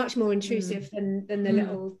 isn't it? It's much more intrusive than the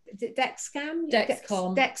little Dexcom. Yeah.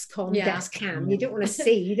 Dexcam. You don't want to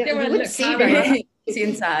see. You don't want to see very see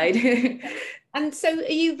inside. And so, are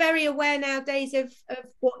you very aware nowadays of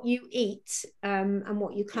what you eat and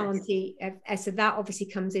what you can't eat? So that obviously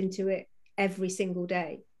comes into it every single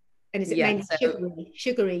day. And is it mainly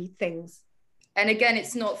sugary things? And again,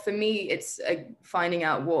 it's not for me. It's finding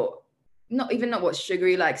out not what's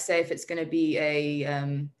sugary. Like, say if it's going to be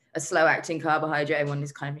a slow acting carbohydrate, everyone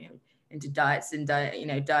is kind of into diets and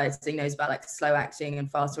dieting knows about like slow acting and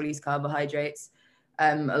fast release carbohydrates.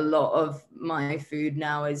 A lot of my food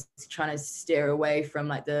now is trying to steer away from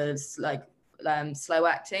like the slow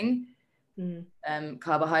acting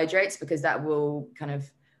carbohydrates, because that will kind of,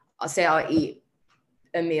 I'll eat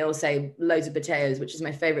a meal, say loads of potatoes, which is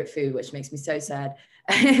my favorite food, which makes me so sad.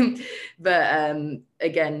 But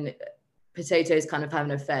again, potatoes kind of have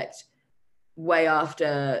an effect way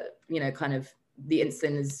after, kind of the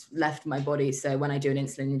insulin has left my body. So when I do an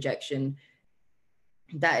insulin injection,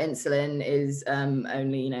 that insulin is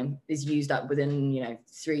only, is used up within,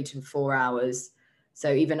 3 to 4 hours.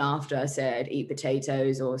 So even after, say, I'd eat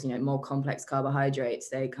potatoes or, more complex carbohydrates,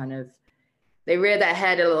 they rear their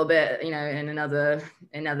head a little bit, in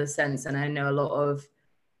another sense. And I know a lot of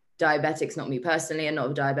diabetics, not me personally, a lot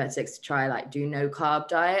of diabetics try do no carb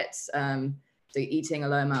diets. So eating a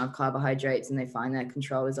low amount of carbohydrates, and they find their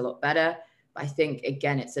control is a lot better. But I think,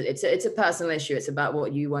 again, it's a personal issue. It's about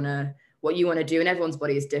what you want to do, and everyone's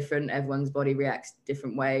body is different. Everyone's body reacts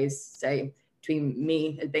different ways. Say between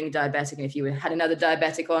me as being diabetic, and if you had another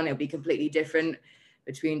diabetic on, it'll be completely different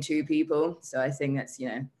between two people. So I think that's,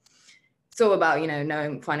 it's all about,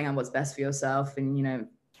 finding out what's best for yourself. And,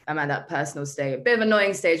 I'm at that personal stage, a bit of an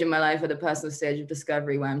annoying stage in my life, at the personal stage of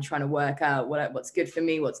discovery, where I'm trying to work out what's good for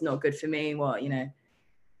me, what's not good for me, what's going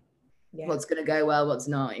to go well, what's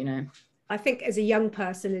not, I think as a young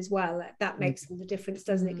person as well, that makes all the difference,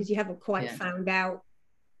 doesn't it? Because you haven't quite found out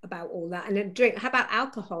about all that. And then drink. How about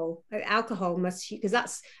alcohol? Alcohol because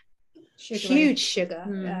that's huge sugar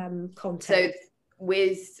content. So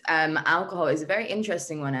with alcohol is a very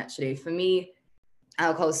interesting one, actually. For me,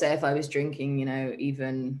 alcohol, say if I was drinking,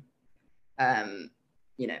 even,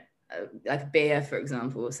 like beer, for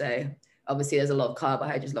example. So obviously there's a lot of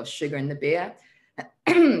carbohydrates, a lot of sugar in the beer.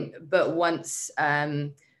 But once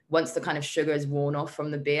the kind of sugar is worn off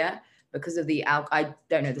from the beer, because of the I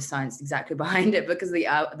don't know the science exactly behind it, because of the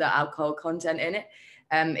alcohol content in it,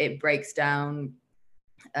 it breaks down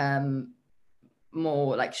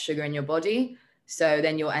more like sugar in your body. So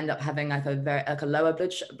then you'll end up having like a lower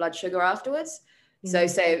blood sugar afterwards. So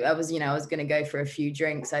say I was going to go for a few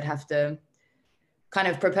drinks, I'd have to kind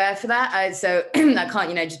of prepare for that. So I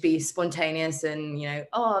can't, just be spontaneous and,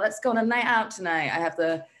 oh, let's go on a night out tonight. I have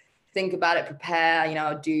to think about it, prepare,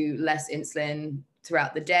 I'll do less insulin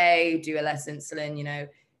throughout the day, do a less insulin,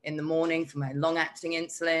 in the morning for my long acting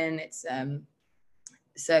insulin.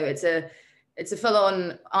 It's a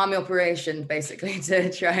full-on army operation, basically,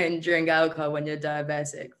 to try and drink alcohol when you're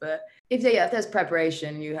diabetic. But if there's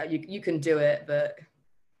preparation, you can do it. But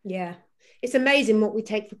yeah, it's amazing what we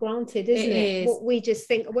take for granted, isn't it? What we just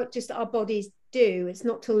think, what just our bodies do. It's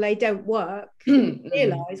not till they don't work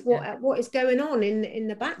realize what is going on in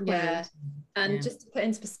the background. Yeah, and just to put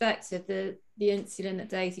into perspective, the insulin that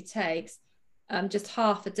Daisy takes, just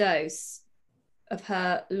half a dose of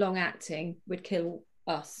her long-acting would kill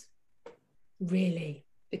us. Really?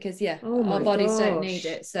 Because our bodies don't need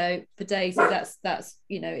it. So for Daisy, that's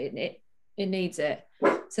it needs it.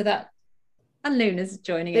 So that, and Luna's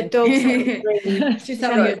joining in. The dog's she's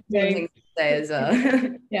having a thing to say as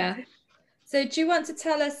well. Yeah. So do you want to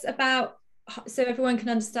tell us about, so everyone can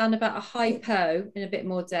understand about a hypo in a bit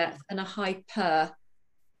more depth and a hyper,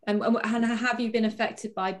 and have you been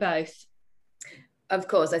affected by both? Of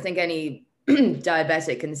course, I think any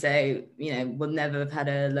diabetic can say, will never have had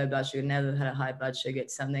a low blood sugar, never have had a high blood sugar.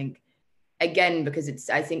 It's something, again, because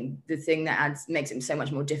I think the thing that makes it so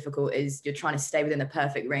much more difficult is you're trying to stay within the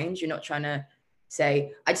perfect range. You're not trying to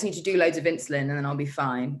say, I just need to do loads of insulin and then I'll be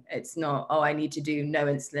fine. It's not, I need to do no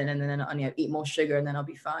insulin and then eat more sugar and then I'll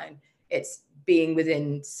be fine. It's being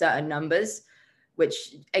within certain numbers,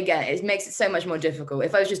 which again, it makes it so much more difficult.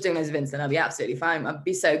 If I was just doing loads of insulin, I'd be absolutely fine. I'd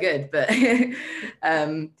be so good. But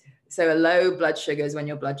so a low blood sugar is when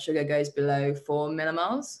your blood sugar goes below 4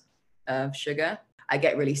 millimoles of sugar. I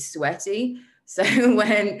get really sweaty. So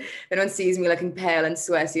when anyone sees me looking pale and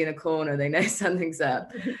sweaty in a corner, they know something's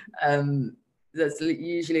up. That's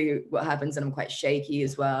usually what happens. And I'm quite shaky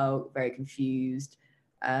as well, very confused.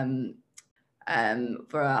 For a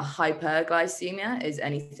hyperglycemia is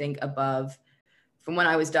anything above, from when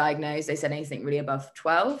I was diagnosed, they said anything really above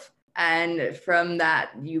 12. And from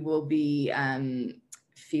that, you will be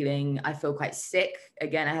I feel quite sick.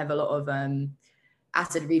 Again, I have a lot of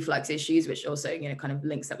acid reflux issues, which also, kind of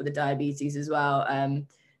links up with the diabetes as well.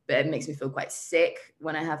 But it makes me feel quite sick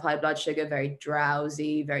when I have high blood sugar, very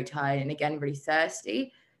drowsy, very tired, and again, really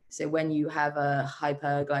thirsty. So when you have a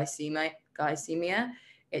hyperglycemia,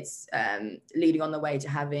 it's leading on the way to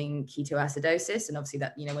having ketoacidosis. And obviously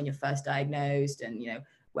that, when you're first diagnosed and,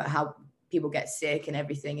 how people get sick and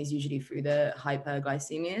everything is usually through the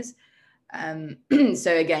hyperglycemias.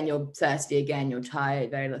 So again, you're thirsty again, you're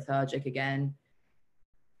tired, very lethargic again.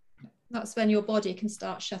 That's when your body can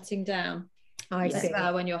start shutting down. I see. As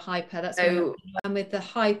well, when you're hyper, that's and with the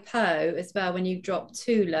hypo as well, when you drop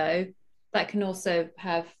too low, that can also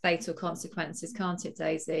have fatal consequences, can't it,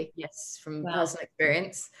 Daisy? Yes, from personal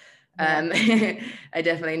experience. I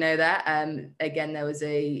definitely know that. Again, there was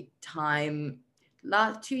a time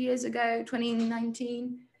 2 years ago,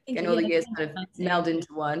 2019, and all the years kind of melded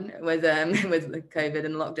into one with COVID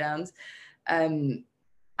and lockdowns.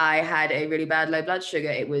 I had a really bad low blood sugar.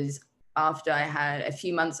 It was after I had a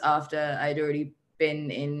few months after I'd already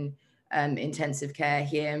been in intensive care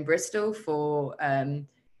here in Bristol for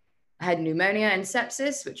I had pneumonia and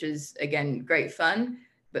sepsis, which is again great fun.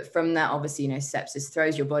 But from that, obviously, sepsis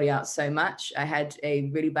throws your body out so much. I had a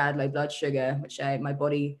really bad low blood sugar, which my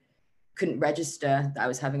body couldn't register that I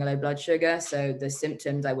was having a low blood sugar. So the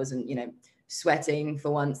symptoms, I wasn't, sweating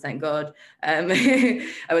for once, thank God. I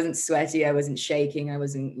wasn't sweaty, I wasn't shaking, I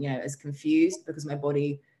wasn't, as confused because my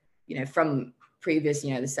body, from previous, the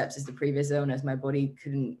sepsis, the previous illness, my body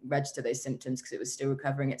couldn't register those symptoms because it was still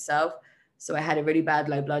recovering itself. So I had a really bad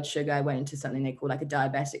low blood sugar. I went into something they call like a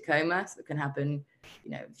diabetic coma. So it can happen,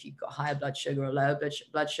 if you've got higher blood sugar or lower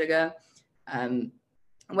blood sugar. Went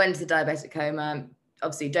into the diabetic coma.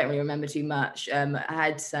 Obviously, don't really remember too much. I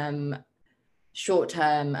had some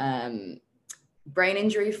short-term brain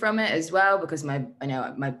injury from it as well, because my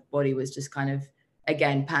body was just kind of,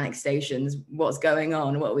 again, panic stations. What's going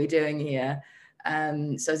on? What are we doing here?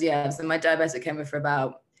 So my diabetic coma for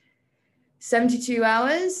about 72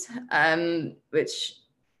 hours, which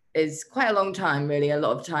is quite a long time, really. A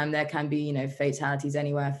lot of time there can be, fatalities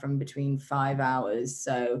anywhere from between 5 hours.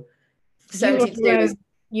 So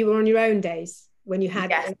You were on your own days when you had.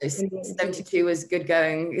 Yes, 72 was good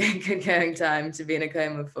going time to be in a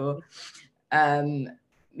coma for.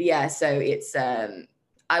 So it's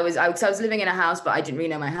I was living in a house, but I didn't really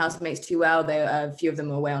know my housemates too well. A few of them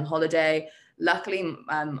were away on holiday. Luckily,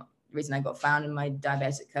 the reason I got found in my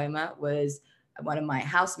diabetic coma was one of my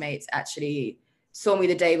housemates actually saw me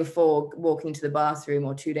the day before walking to the bathroom,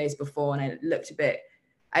 or 2 days before, and I looked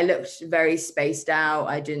very spaced out.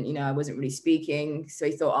 I wasn't really speaking. So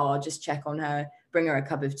he thought, I'll just check on her, bring her a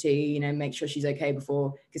cup of tea, make sure she's okay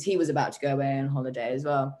before, because he was about to go away on holiday as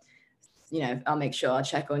well. I'll make sure I'll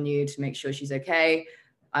check on you to make sure she's okay.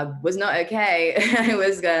 I was not okay. I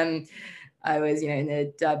was in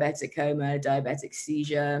a diabetic coma, diabetic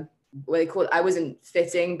seizure. What they call it, I wasn't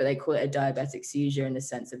fitting, but they call it a diabetic seizure in the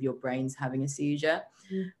sense of your brain's having a seizure.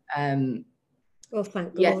 Oh,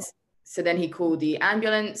 thank God. Yes. So then he called the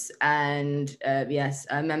ambulance, and yes,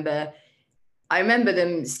 I remember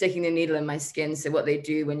them sticking the needle in my skin. So what they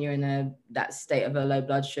do when you're in that state of a low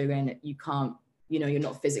blood sugar, and you can't, you're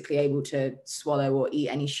not physically able to swallow or eat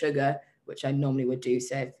any sugar, which I normally would do.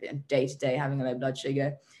 So if day to day having a low blood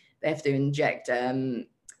sugar, they have to inject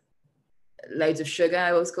loads of sugar,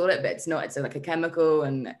 I always call it, but it's not. It's like a chemical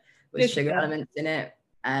and with sugar elements in it.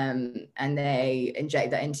 And they inject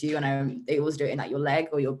that into you, and they always do it in like your leg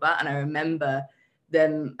or your butt. And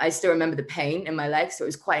I still remember the pain in my leg. So it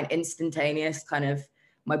was quite an instantaneous kind of,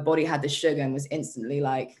 my body had the sugar and was instantly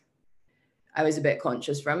like, I was a bit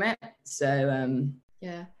conscious from it. So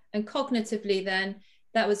yeah. And cognitively then,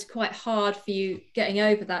 that was quite hard for you getting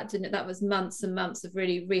over that, didn't it? That was months and months of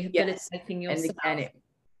really rehabilitating yourself. And again,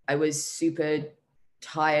 I was super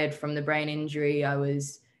tired from the brain injury. I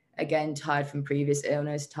was, again, tired from previous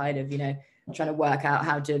illness, tired of, trying to work out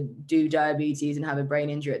how to do diabetes and have a brain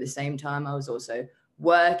injury at the same time. I was also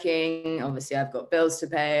working. Obviously, I've got bills to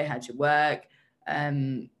pay, I had to work.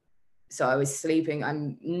 So I was sleeping.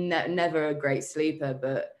 I'm never a great sleeper,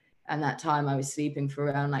 but at that time I was sleeping for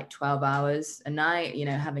around like 12 hours a night,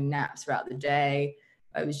 having naps throughout the day.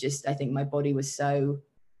 I think my body was so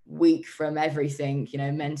weak from everything,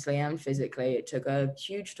 mentally and physically. It took a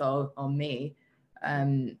huge toll on me.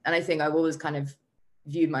 And I think I've always kind of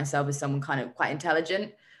viewed myself as someone kind of quite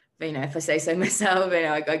intelligent. But, if I say so myself,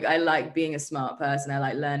 I like being a smart person. I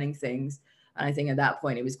like learning things. And I think at that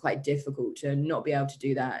point, it was quite difficult to not be able to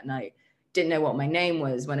do that. And I didn't know what my name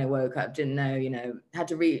was when I woke up, didn't know, had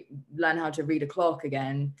to learn how to read a clock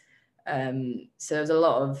again. So there was a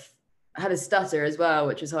lot of, I had a stutter as well,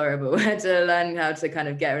 which was horrible. I had to learn how to kind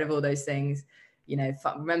of get rid of all those things,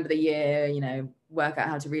 remember the year, work out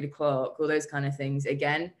how to read a clock, all those kind of things.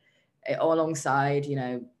 Again, all alongside,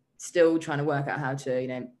 still trying to work out how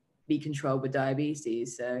to, be controlled with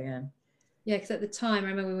diabetes. So, yeah. Yeah, because at the time, I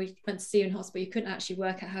remember when we went to see you in hospital, you couldn't actually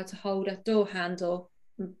work out how to hold a door handle.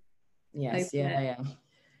 Yes, yeah.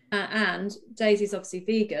 And Daisy's obviously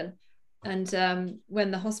vegan. And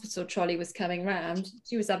when the hospital trolley was coming round,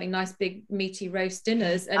 she was having nice big meaty roast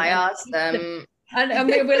dinners. And I asked them. And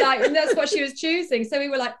we were like, and that's what she was choosing. So we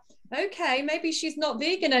were like, okay, maybe she's not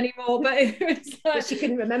vegan anymore. But it was like, she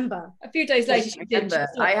couldn't remember. A few days later, she did.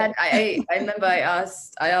 I remember I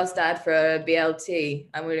asked Dad for a BLT.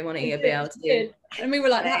 I really want to eat a BLT. And we were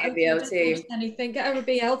like, BLT. Anything, get her a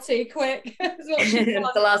BLT quick.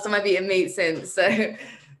 It's the last time I've eaten meat since. So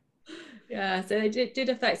yeah, so it did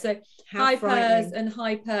affect. So hypers and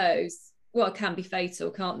hypos, well, it can be fatal,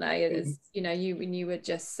 can't they? As when you were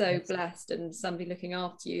just so blessed and somebody looking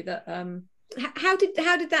after you that How did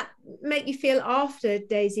that make you feel after,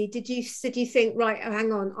 Daisy? Did you think, right, oh,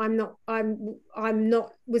 hang on, I'm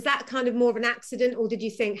not, was that kind of more of an accident, or did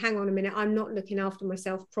you think, hang on a minute, I'm not looking after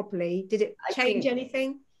myself properly? Did it change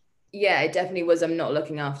anything? Yeah, it definitely was. I'm not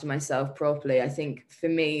looking after myself properly. I think for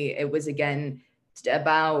me, it was, again,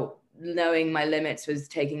 about knowing my limits, was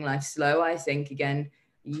taking life slow. I think, again,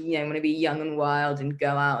 I want to be young and wild and go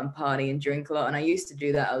out and party and drink a lot. And I used to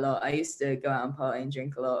do that a lot. I used to go out and party and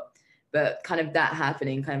drink a lot. But kind of that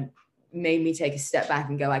happening kind of made me take a step back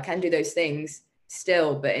and go, I can do those things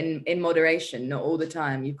still, but in moderation, not all the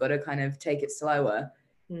time. You've got to kind of take it slower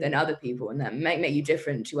than other people. And that might make you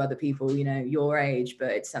different to other people, your age,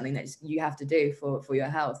 but it's something that you have to do for your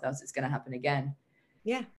health, else it's going to happen again.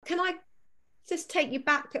 Yeah. Can I just take you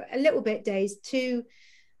back a little bit, Daisy, to,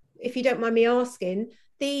 if you don't mind me asking,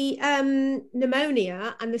 the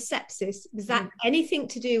pneumonia and the sepsis, was that anything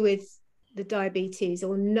to do with the diabetes,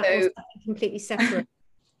 or not? So, completely separate?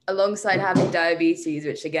 Alongside having diabetes,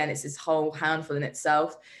 which again is this whole handful in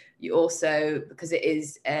itself, you also, because it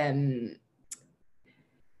is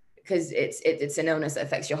because it's an illness that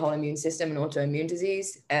affects your whole immune system, an autoimmune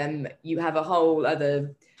disease, you have a whole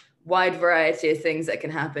other wide variety of things that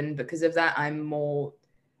can happen. Because of that, I'm more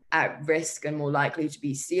at risk and more likely to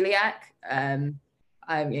be celiac.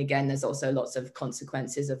 Again, there's also lots of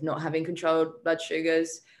consequences of not having controlled blood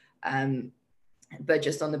sugars. But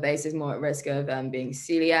just on the basis, more at risk of being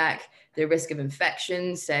celiac, the risk of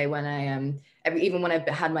infection. Say when even when I've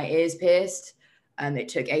had my ears pierced, it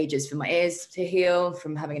took ages for my ears to heal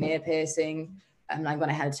from having an ear piercing. And when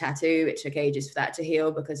I had a tattoo, it took ages for that to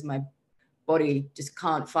heal because my body just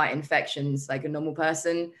can't fight infections like a normal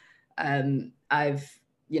person. The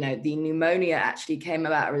pneumonia actually came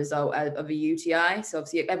about a result of a UTI. So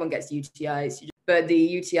obviously everyone gets UTIs, but the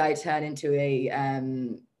UTI turned into a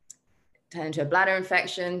bladder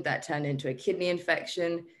infection that turned into a kidney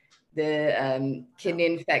infection. The kidney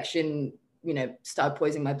infection, started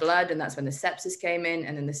poisoning my blood, and that's when the sepsis came in,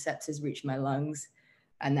 and then the sepsis reached my lungs.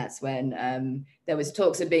 And that's when there was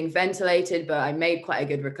talks of being ventilated, but I made quite a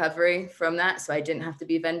good recovery from that. So I didn't have to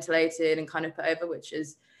be ventilated and kind of put over, which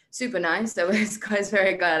is super nice. So I was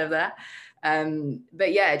very glad of that.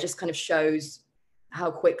 But yeah, it just kind of shows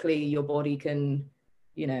how quickly your body can,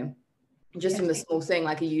 just from the small thing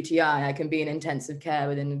like a UTI, I can be in intensive care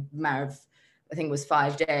within a matter of, I think it was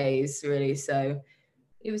 5 days, really. So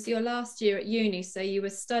it was your last year at uni, so you were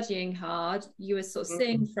studying hard, you were sort of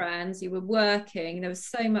seeing friends, you were working, there was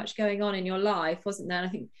so much going on in your life, wasn't there? And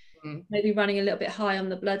I think maybe running a little bit high on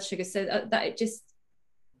the blood sugar, so that it just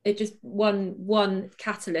one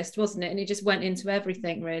catalyst, wasn't it? And it just went into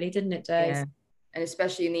everything, really, didn't it, Dave? Yeah. And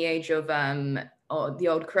especially in the age of the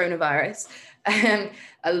old coronavirus,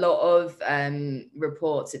 a lot of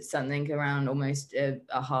reports, it's something around almost a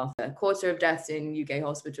quarter of deaths in UK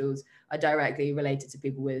hospitals are directly related to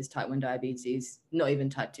people with type 1 diabetes, not even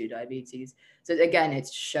type 2 diabetes. So again,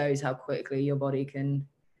 it shows how quickly your body can,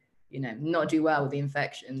 not do well with the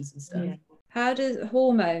infections and stuff. Yeah. How does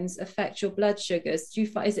hormones affect your blood sugars? Do you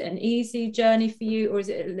find, is it an easy journey for you, or is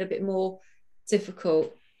it a little bit more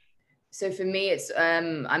difficult? So for me, it's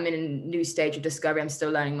I'm in a new stage of discovery. I'm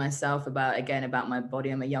still learning myself about my body.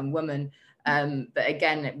 I'm a young woman. But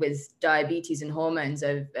again, with diabetes and hormones,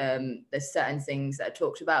 there's certain things that are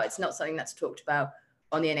talked about. It's not something that's talked about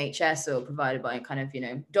on the NHS or provided by kind of,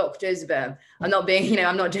 doctors, but I'm not being,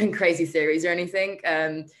 I'm not doing crazy theories or anything.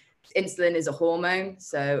 Insulin is a hormone.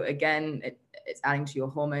 So again, it's adding to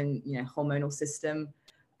your hormonal system.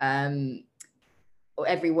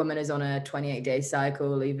 Every woman is on a 28-day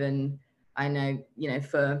cycle. Even I know,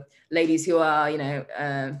 for ladies who are,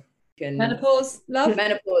 menopause, love.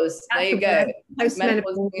 Menopause. There you go.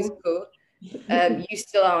 Menopause is cool. You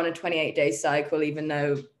still are on a 28-day cycle, even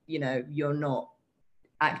though, you're not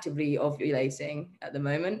actively ovulating at the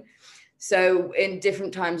moment. So in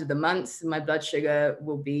different times of the month, my blood sugar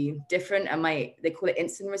will be different, and they call it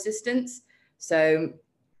insulin resistance. So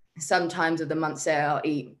sometimes of the month, say I'll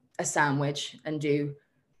eat a sandwich and do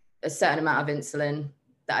a certain amount of insulin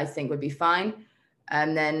that I think would be fine.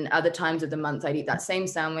 And then other times of the month, I'd eat that same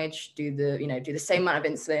sandwich, do the same amount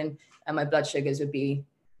of insulin, and my blood sugars would be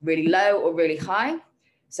really low or really high.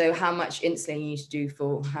 So how much insulin you need to do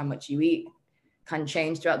for how much you eat can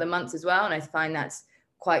change throughout the months as well. And I find that's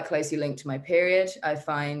quite closely linked to my period. I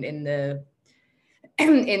find in the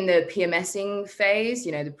PMSing phase,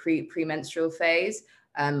 the premenstrual phase,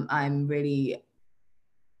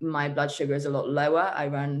 my blood sugar is a lot lower. I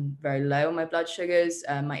run very low on my blood sugars.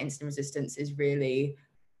 My insulin resistance is really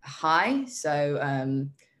high. So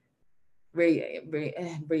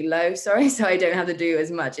really low, sorry. So I don't have to do as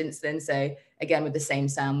much insulin. So again, with the same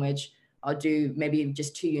sandwich, I'll do maybe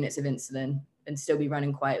just 2 units of insulin and still be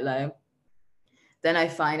running quite low. Then I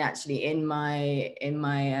find actually in my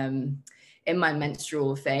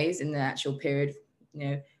menstrual phase, in the actual period,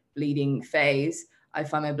 bleeding phase, I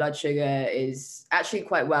find my blood sugar is actually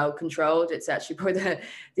quite well controlled. It's actually probably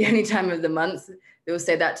the only time of the month. They will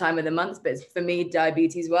say that time of the month, but for me,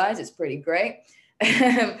 diabetes wise, it's pretty great.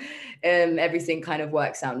 Everything kind of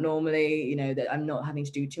works out normally, that I'm not having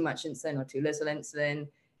to do too much insulin or too little insulin.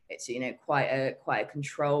 It's, quite a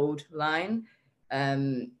controlled line.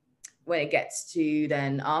 When it gets to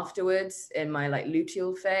then afterwards in my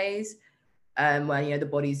luteal phase, where, the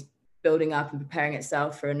body's building up and preparing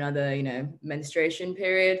itself for another, menstruation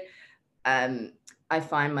period, I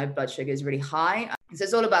find my blood sugar is really high. So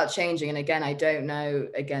it's all about changing. And again, I don't know,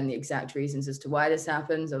 the exact reasons as to why this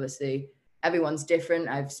happens. Obviously, everyone's different.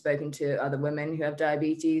 I've spoken to other women who have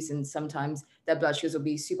diabetes, and sometimes their blood sugars will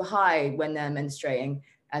be super high when they're menstruating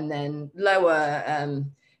and then lower,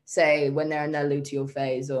 say, when they're in their luteal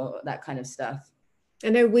phase or that kind of stuff. I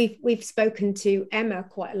know we've spoken to Emma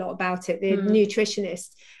quite a lot about it, the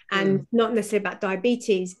nutritionist, and not necessarily about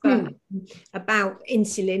diabetes, but about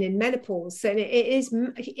insulin in menopause. And it is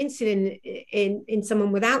insulin in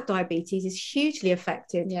someone without diabetes is hugely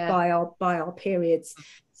affected by our periods.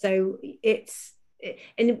 So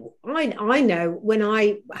and I know when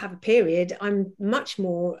I have a period, I'm much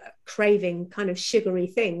more craving kind of sugary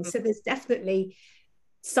things. So there's definitely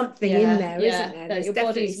something in there, isn't there? There's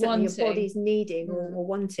definitely something your body's needing or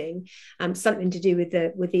wanting, something to do with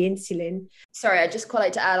the insulin. Sorry, I'd just quite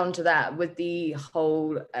like to add on to that with the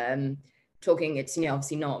whole talking. It's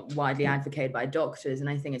obviously not widely advocated by doctors, and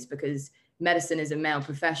I think it's because medicine is a male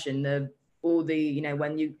profession.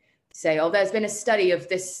 When you say, oh, there's been a study of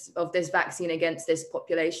this vaccine against this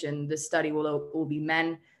population, the study will all be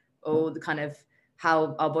men, or the kind of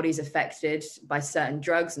how our body's affected by certain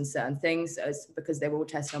drugs and certain things, because they were all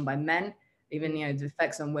tested on by men. Even the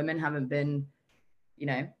effects on women haven't been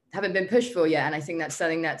pushed for yet. And I think that's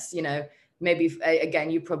something that's maybe,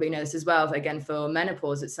 again, you probably know this as well. Again, for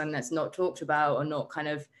menopause, it's something that's not talked about or not kind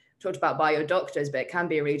of talked about by your doctors, but it can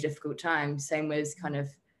be a really difficult time. Same with kind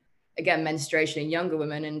of, again, menstruation in younger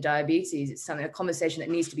women and diabetes. It's a conversation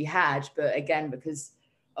that needs to be had, but again, because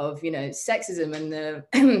of sexism and the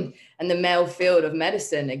and the male field of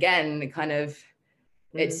medicine, again, kind of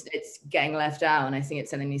it's getting left out, and I think it's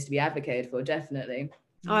something that needs to be advocated for, definitely.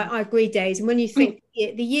 I agree, Days. And when you think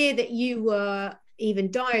the year that you were even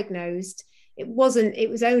diagnosed, it was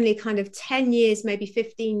only kind of 10 years, maybe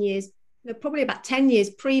 15 years, probably about 10 years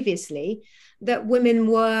previously, that women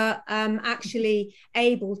were actually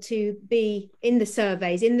able to be in the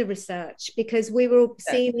surveys, in the research, because we were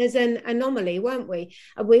seen as an anomaly, weren't we?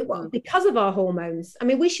 Because of our hormones. I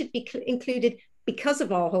mean, we should be included because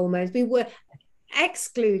of our hormones. We were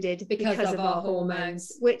excluded because of our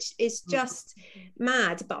hormones, which is just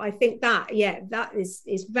mad. But I think that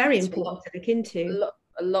is very important to look into.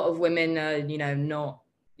 A lot of women are not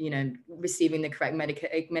receiving the correct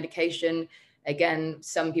medication. Again,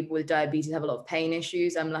 some people with diabetes have a lot of pain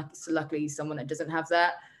issues. I'm luckily someone that doesn't have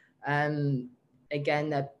that. Again,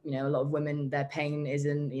 that a lot of women, their pain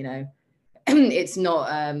isn't it's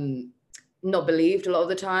not believed a lot of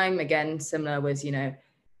the time. Again, similar with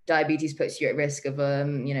diabetes puts you at risk of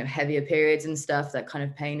heavier periods and stuff. That kind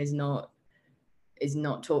of pain is not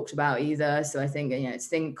talked about either. So I think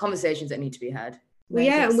it's conversations that need to be had. Well,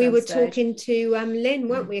 yeah, and we were talking to Lynn,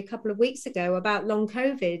 weren't we, a couple of weeks ago about long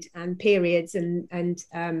COVID and periods and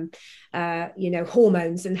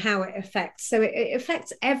hormones and how it affects. So it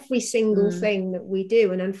affects every single thing that we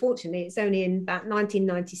do. And unfortunately, it's only in about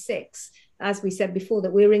 1996, as we said before,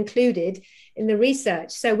 that we were included in the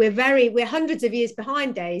research. So we're hundreds of years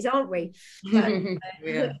behind, Days, aren't we?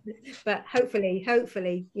 But hopefully,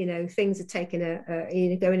 things are taking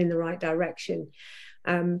going in the right direction.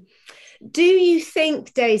 Do you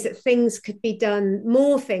think, Days, that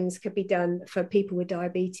more things could be done for people with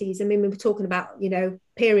diabetes? I mean, we were talking about,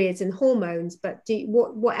 periods and hormones, but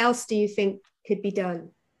what else do you think could be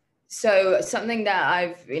done? So something that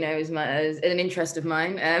I've, is an interest of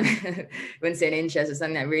mine, I wouldn't say an interest, it's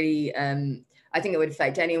something that really, I think it would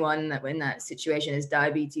affect anyone that in that situation is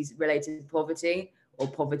diabetes related poverty or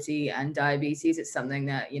poverty and diabetes. It's something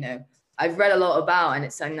that, I've read a lot about, and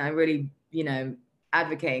it's something that I really,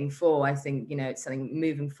 advocating for. I think it's something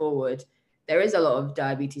moving forward. There is a lot of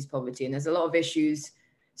diabetes poverty, and there's a lot of issues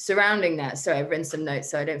surrounding that. Sorry, I've written some notes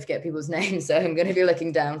so I don't forget people's names, so I'm going to be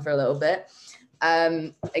looking down for a little bit.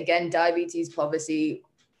 Again, diabetes poverty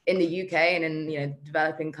in the UK and in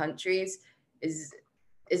developing countries is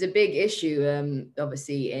a big issue.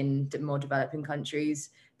 Obviously, in more developing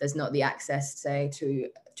countries, there's not the access, say, to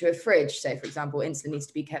a fridge. Say, for example, insulin needs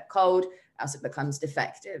to be kept cold, else it becomes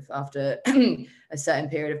defective after a certain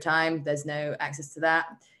period of time. There's no access to that.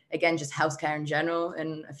 Again, just healthcare in general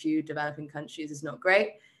in a few developing countries is not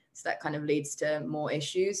great. So that kind of leads to more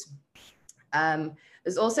issues.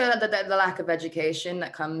 There's also the lack of education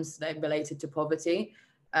that comes related to poverty.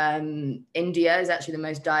 India is actually the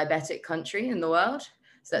most diabetic country in the world.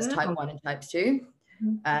 So that's type 1 and type 2.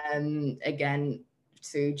 Again,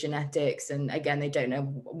 through genetics, and again, they don't know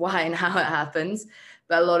why and how it happens.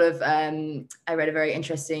 But a lot of, I read a very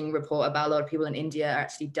interesting report about a lot of people in India are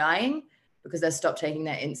actually dying because they've stopped taking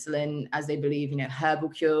their insulin as they believe, herbal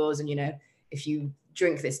cures. And, if you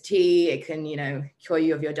drink this tea, it can, cure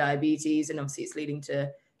you of your diabetes. And obviously it's leading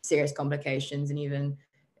to serious complications and even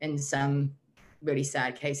in some really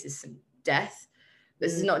sad cases, death.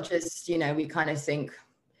 This is not just, we kind of think,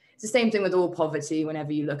 it's the same thing with all poverty.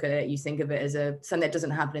 Whenever you look at it, you think of it as something that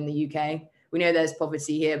doesn't happen in the UK. We know there's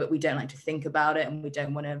poverty here, but we don't like to think about it, and we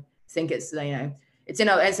don't want to think it's,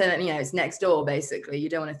 it's next door, basically. You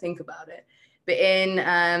don't want to think about it. But in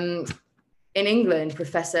England,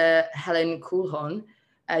 Professor Helen Coulhon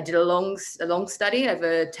did a long study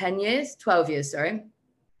over 12 years,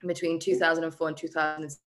 between 2004 and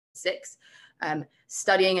 2006,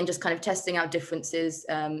 studying and just kind of testing out differences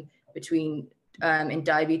between in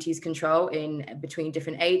diabetes control between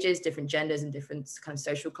different ages, different genders, and different kind of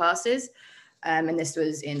social classes. And this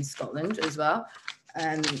was in Scotland as well.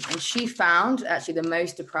 And she found actually the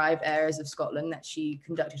most deprived areas of Scotland that she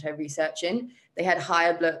conducted her research in. They had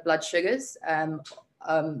higher blood sugars,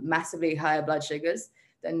 massively higher blood sugars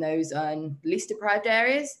than those least deprived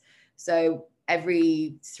areas. So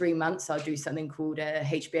every 3 months, I'll do something called a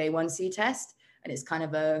HbA1c test. And it's kind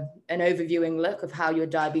of an overviewing look of how your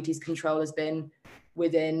diabetes control has been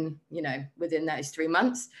within those 3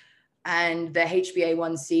 months. And the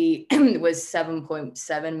HbA1c was 7.7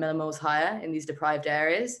 millimoles higher in these deprived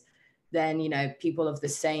areas than, people of the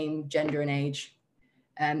same gender and age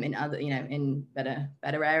in other, in better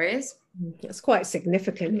areas. It's quite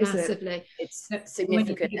significant, Massively. Isn't it? It's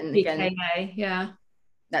significant. And again, yeah,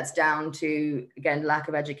 that's down to, again, lack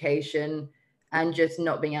of education and just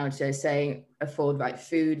not being able to, say, afford right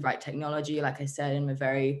food, right technology. Like I said, in a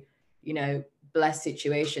very, blessed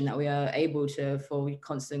situation that we are able to afford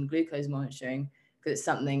constant glucose monitoring, because it's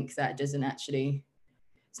something that it's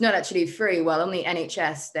not actually free. Well, on the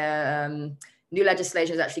NHS, there new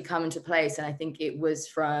legislation has actually come into place, and I think it was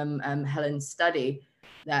from Helen's study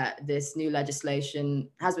that this new legislation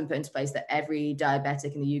has been put into place that every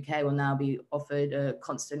diabetic in the UK will now be offered a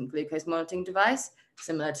constant glucose monitoring device,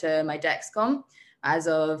 similar to my Dexcom, as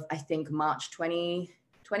of, I think, March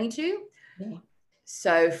 2022. Yeah.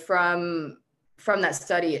 So from that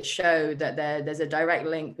study, it showed that there's a direct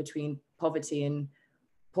link between poverty and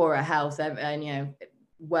poorer health, and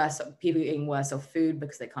worse people eating worse off food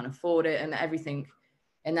because they can't afford it, and everything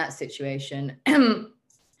in that situation.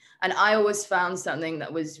 And I always found something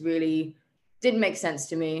that didn't make sense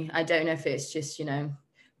to me. I don't know if it's just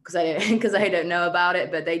because I don't know about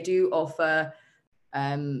it, but they do offer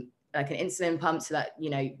like an insulin pump so that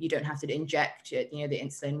you don't have to inject it. The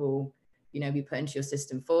insulin will be put into your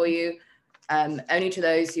system for you. Only to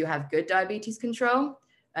those who have good diabetes control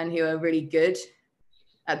and who are really good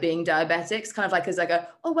at being diabetics, kind of like as like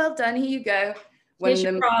oh, well done, here you go. Here's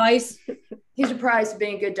your prize. Here's your prize for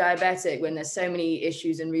being a good diabetic, when there's so many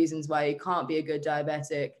issues and reasons why you can't be a good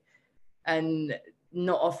diabetic, and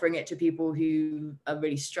not offering it to people who are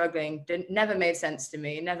really struggling never made sense to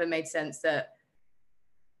me. It never made sense that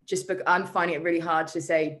just because I'm finding it really hard to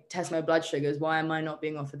say, test my blood sugars, why am I not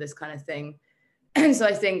being offered this kind of thing? And so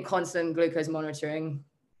I think constant glucose monitoring,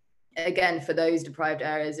 again, for those deprived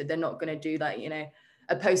areas, they're not going to do like,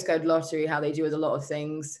 a postcode lottery, how they do with a lot of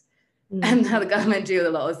things, and how the government do with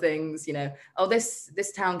a lot of things, oh,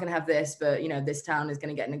 this town can have this, but, this town is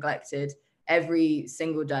going to get neglected. Every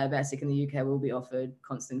single diabetic in the UK will be offered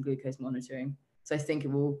constant glucose monitoring. So I think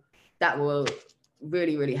that will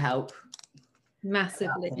really, really help.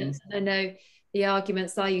 Massively. I know the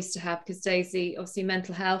arguments I used to have, because Daisy, obviously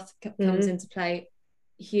mental health comes into play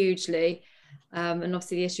hugely, and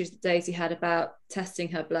obviously the issues that Daisy had about testing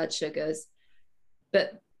her blood sugars.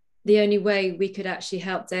 But the only way we could actually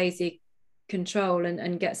help Daisy control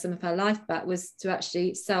and get some of her life back was to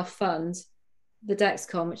actually self-fund the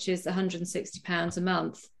Dexcom, which is £160 a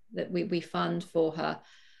month that we fund for her.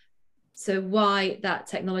 So why that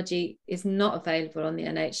technology is not available on the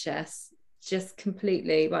NHS just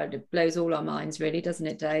completely, it blows all our minds, really, doesn't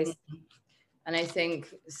it, Daisy? And I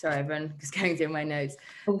think, sorry, everyone, just going through my notes.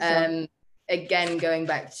 Oh, again, going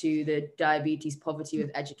back to the diabetes poverty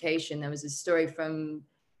with education, there was a story from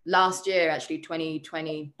last year, actually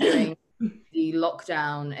 2020, during the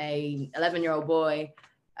lockdown. A 11-year-old boy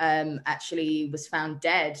actually was found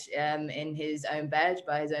dead in his own bed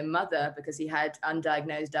by his own mother because he had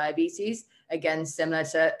undiagnosed diabetes. Again, similar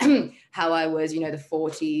to how I was, the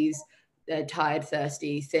 40s, tired,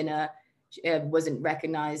 thirsty, thinner, wasn't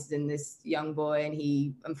recognized in this young boy, and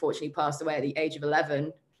he unfortunately passed away at the age of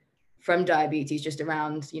 11 from diabetes, just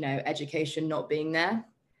around education not being there.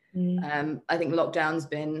 I think lockdown's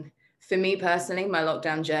been, for me personally, my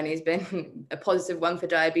lockdown journey has been a positive one for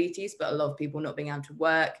diabetes, but a lot of people not being able to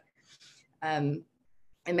work,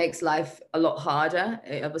 it makes life a lot harder.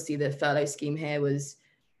 Obviously the furlough scheme here was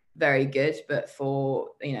very good, but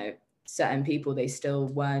for certain people, they still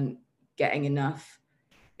weren't getting enough,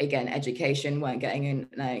 again, education, weren't getting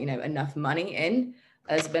enough money in.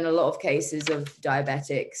 There's been a lot of cases of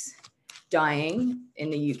diabetics dying in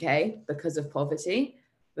the UK because of poverty,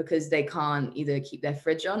 because they can't either keep their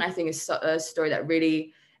fridge on. I think it's a story that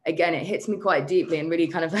really again, it hits me quite deeply and really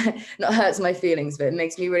kind of not hurts my feelings, but it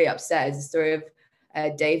makes me really upset. It's the story of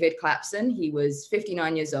David Clapson. He was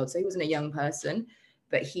 59 years old, so he wasn't a young person,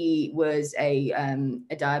 but he was a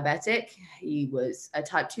diabetic. He was a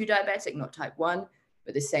type 2 diabetic, not type 1,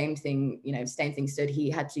 but the same thing, same thing stood. He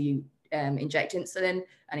had to inject insulin,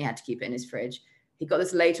 and he had to keep it in his fridge. He got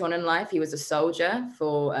this later on in life. He was a soldier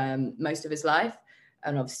for most of his life.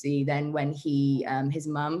 And obviously then when his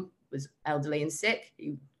mum was elderly and sick,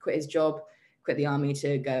 he quit his job, quit the army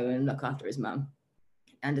to go and look after his mum.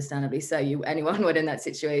 Understandably so, anyone would in that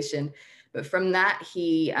situation. But from that,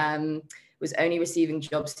 he was only receiving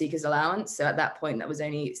job seekers allowance. So at that point, that was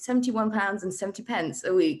only £71.70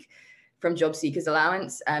 a week from job seekers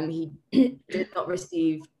allowance. He did not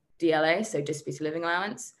receive DLA, so disability living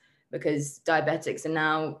allowance, because diabetics are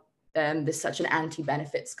now, there's such an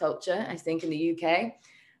anti-benefits culture, I think, in the UK.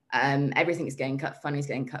 Everything is getting cut, funding is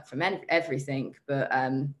getting cut from everything, but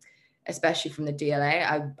especially from the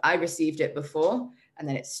DLA. I received it before, and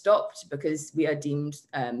then it stopped because we are deemed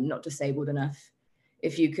not disabled enough.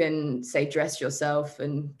 If you can, say, dress yourself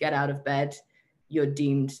and get out of bed, you're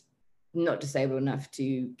deemed not disabled enough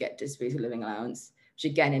to get disability living allowance, which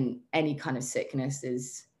again, in any kind of sickness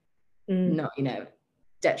is not,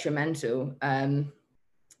 detrimental.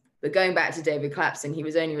 But going back to David Clapson, he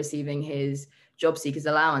was only receiving his job seekers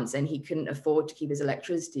allowance, and he couldn't afford to keep his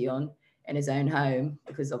electricity on in his own home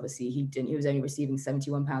because obviously he was only receiving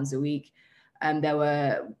 £71 a week.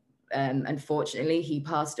 Unfortunately, he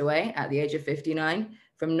passed away at the age of 59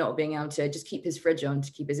 from not being able to just keep his fridge on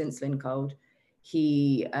to keep his insulin cold.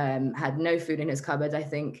 He had no food in his cupboard. I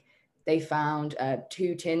think they found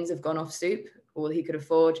 2 tins of gone-off soup, all he could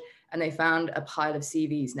afford, and they found a pile of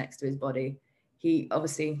CVs next to his body. He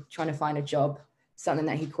obviously trying to find a job, something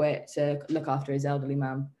that he quit to look after his elderly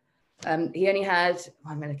mum. He only had,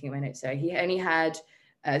 I'm looking at my notes, sorry. He only had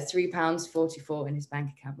 £3.44 in his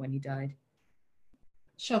bank account when he died.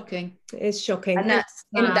 Shocking. It is shocking. And that's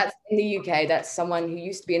in the UK. That's someone who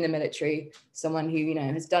used to be in the military, someone who,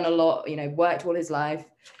 has done a lot, worked all his life,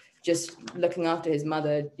 just looking after his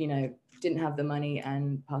mother, didn't have the money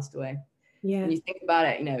and passed away. Yeah. When you think about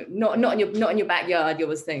it, not in your backyard, you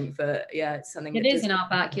always think, but yeah, it's something. It is in our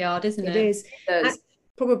backyard, isn't it? It is.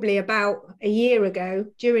 Probably about a year ago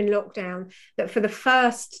during lockdown, that for the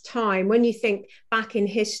first time, when you think back in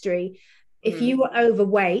history, if you were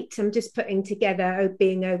overweight, I'm just putting together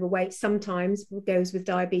being overweight sometimes goes with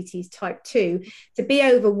diabetes type 2. To be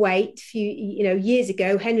overweight, years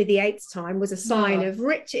ago, Henry VIII's time was a sign of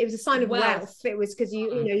rich. It was a sign of wealth. It was because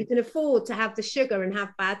you can afford to have the sugar and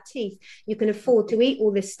have bad teeth. You can afford to eat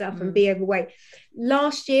all this stuff and be overweight.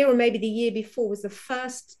 Last year, or maybe the year before, was the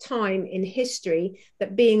first time in history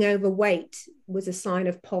that being overweight was a sign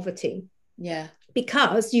of poverty. Yeah.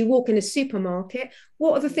 Because you walk in a supermarket,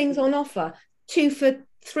 what are the things on offer? 3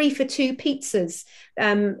 for 2 pizzas,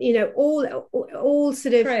 all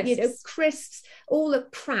sort of, crisps. Crisps, all the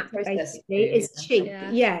crap basically is cheap.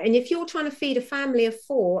 Yeah. And if you're trying to feed a family of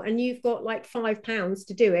 4 and you've got like £5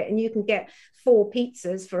 to do it, and you can get 4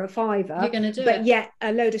 pizzas for a £5, you're going to do but it. Yet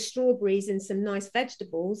a load of strawberries and some nice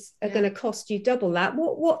vegetables are going to cost you double that.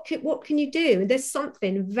 What can you do? There's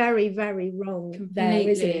something very, very wrong there,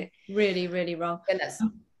 isn't it? Really, really wrong. And that's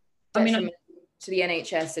to the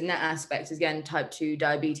NHS in that aspect. Again, type 2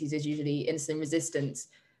 diabetes is usually insulin resistance.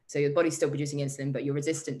 So your body's still producing insulin, but you're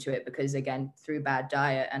resistant to it because, again, through bad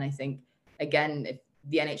diet. And I think, again, if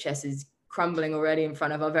the NHS is crumbling already in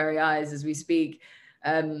front of our very eyes as we speak,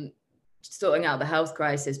 sorting out the health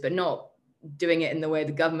crisis, but not doing it in the way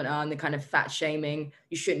the government are and the kind of fat shaming,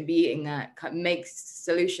 you shouldn't be eating that, make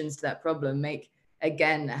solutions to that problem, make,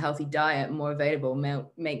 again, a healthy diet more available,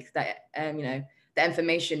 make that, the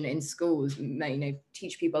information in schools,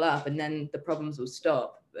 teach people up, and then the problems will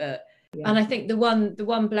stop. And I think the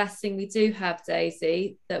one blessing we do have,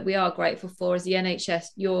 Daisy, that we are grateful for is the NHS,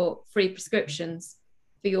 your free prescriptions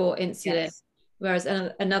for your insulin. Yes. Whereas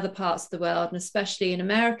in other parts of the world, and especially in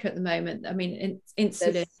America at the moment, I mean,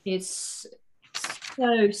 insulin is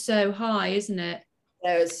so high, isn't it?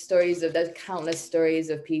 There's countless stories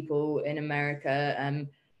of people in America.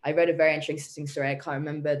 I read a very interesting story. I can't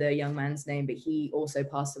remember the young man's name, but he also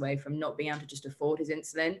passed away from not being able to just afford his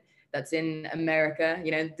insulin. That's in America,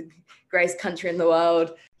 the greatest country in the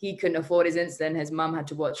world. He couldn't afford his insulin. His mum had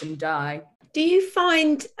to watch him die. Do you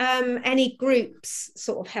find any groups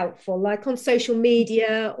sort of helpful, like on social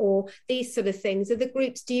media or these sort of things? Are the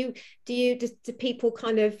groups, do people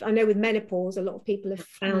kind of, I know with menopause, a lot of people have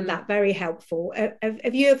found that very helpful.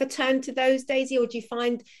 Have you ever turned to those, Daisy, or do you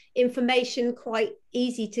find information quite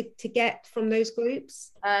easy to get from those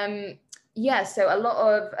groups? Yeah, so a lot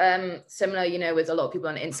of similar, you know, with a lot of people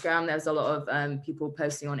on Instagram, there's a lot of people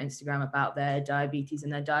posting on Instagram about their diabetes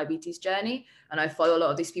and their diabetes journey. And I follow a lot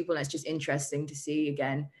of these people, and it's just interesting to see,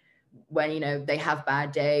 again, when, you know, they have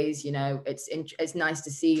bad days, you know, it's nice to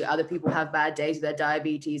see other people have bad days with their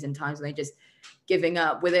diabetes, and times when they just giving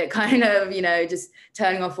up with it, kind of, you know, just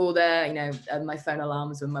turning off all their, you know, my phone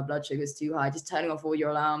alarms when my blood sugar is too high, just turning off all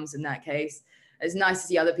your alarms in that case. It's nice to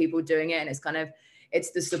see other people doing it, and it's kind of,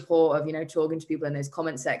 it's the support of, you know, talking to people in those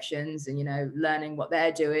comment sections and, you know, learning what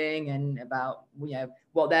they're doing and about, you know,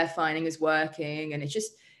 what they're finding is working. And it's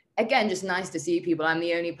just, again, just nice to see people. I'm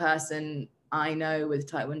the only person I know with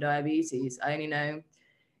type 1 diabetes. I only know,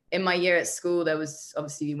 in my year at school, there was,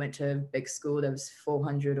 obviously we went to a big school, there was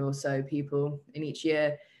 400 or so people in each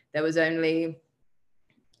year. There was only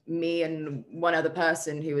me and one other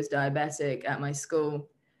person who was diabetic at my school.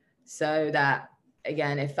 So that,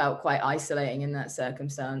 again, it felt quite isolating in that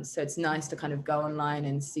circumstance. So it's nice to kind of go online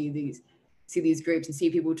and see these groups and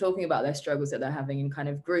see people talking about their struggles that they're having and kind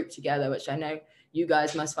of group together, which I know you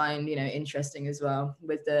guys must find, you know, interesting as well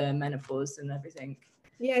with the menopause and everything.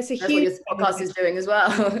 Yeah, it's a That's huge what your podcast is doing as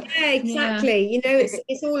well. Yeah, exactly. You know,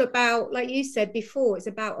 it's all about, like you said before, it's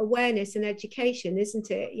about awareness and education,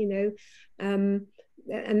 isn't it? You know,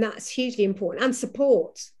 and that's hugely important, and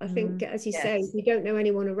support. I think, as you say, if you don't know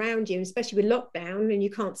anyone around you, especially with lockdown, and you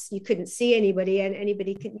couldn't see anybody, and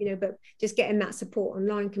anybody could, you know, but just getting that support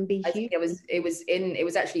online can be huge. I think it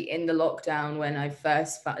was actually in the lockdown when I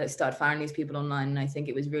first started finding these people online, and I think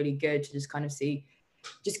it was really good to just kind of see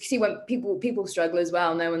when people struggle as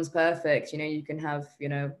well. No one's perfect, you know. You can have, you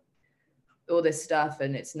know, all this stuff,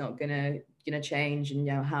 and it's not gonna change. And,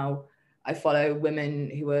 you know, how I follow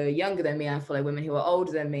women who are younger than me, I follow women who are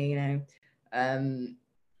older than me, you know,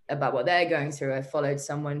 about what they're going through. I followed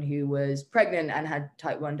someone who was pregnant and had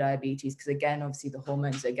type 1 diabetes, because, again, obviously the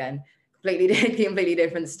hormones, again, completely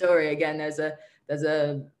different story. Again, there's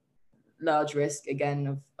a large risk,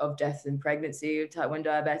 again, of death in pregnancy of type 1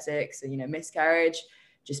 diabetics, and, you know, miscarriage,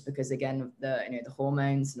 just because, again, of the, you know, the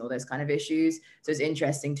hormones and all those kind of issues. So it's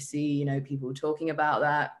interesting to see, you know, people talking about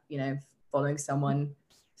that, you know, following someone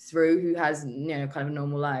through who has, you know, kind of a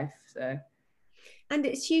normal life. So, and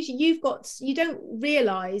it's usually, you don't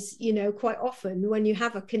realize, you know, quite often when you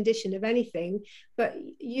have a condition of anything, but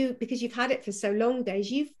because you've had it for so long, days,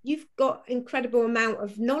 you've got incredible amount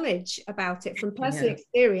of knowledge about it from personal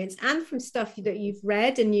experience and from stuff that you've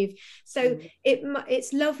read, and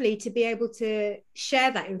it's lovely to be able to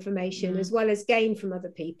share that information as well as gain from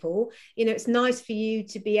other people. You know, it's nice for you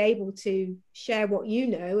to be able to share what you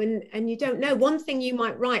know, and you don't know, one thing you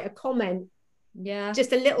might write a comment,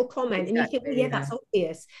 just a little comment, and you think, well, that's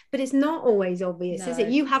obvious, but it's not always obvious, is it?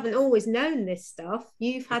 You haven't always known this stuff.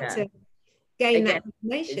 You've had to gain that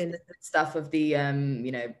information. It's the stuff of the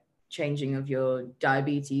you know, changing of your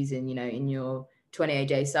diabetes and, you know, in your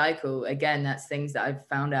 28-day cycle. Again, that's things that I've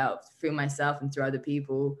found out through myself and through other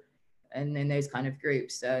people and in those kind of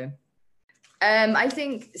groups. So I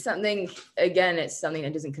think something, again, it's something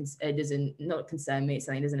that doesn't not concern me, it's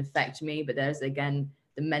something that doesn't affect me, but there's, again,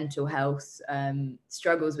 the mental health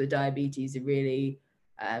struggles with diabetes are really,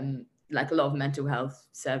 like a lot of mental health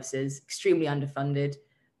services, extremely underfunded,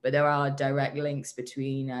 but there are direct links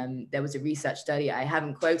between, there was a research study, I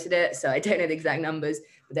haven't quoted it, so I don't know the exact numbers,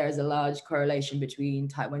 but there is a large correlation between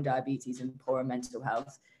type 1 diabetes and poorer mental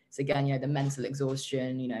health. So, again, you know, the mental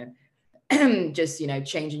exhaustion, you know, just, you know,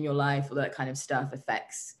 changing your life, all that kind of stuff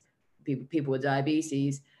affects people with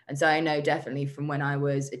diabetes. And so I know definitely from when I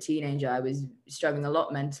was a teenager, I was struggling a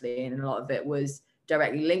lot mentally, and a lot of it was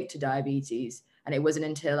directly linked to diabetes. And it wasn't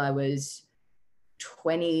until I was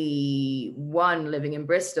 21 living in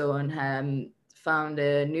Bristol and found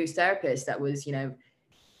a new therapist that was, you know,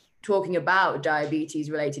 talking about diabetes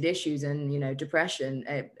related issues and, you know, depression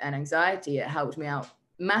and anxiety. It helped me out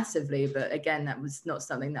massively. But again, that was not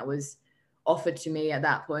something that was offered to me at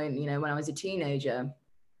that point, you know, when I was a teenager.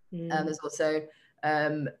 There's also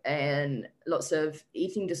and lots of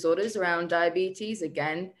eating disorders around diabetes.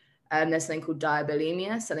 Again, there's something called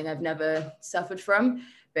diabulimia, something I've never suffered from,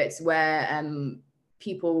 but it's where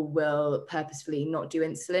people will purposefully not do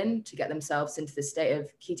insulin to get themselves into the state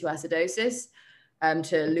of ketoacidosis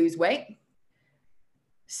to lose weight.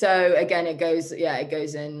 So again, it goes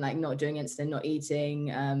in like not doing insulin, not eating.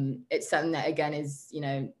 It's something that, again, is, you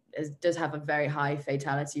know, does have a very high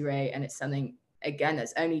fatality rate, and it's something, again,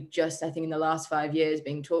 that's only just, I think, in the last 5 years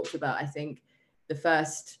being talked about. I think the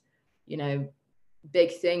first, you know,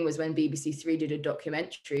 big thing was when BBC Three did a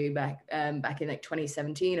documentary back in like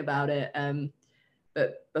 2017 about it.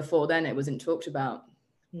 But before then, it wasn't talked about.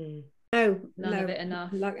 none of it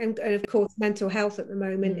enough. And of course, mental health at the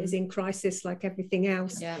moment is in crisis, like everything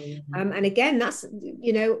else. Yeah. And again, that's,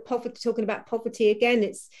 you know, poverty. Talking about poverty again,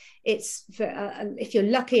 it's for, if you're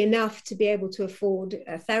lucky enough to be able to afford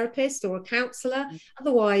a therapist or a counsellor.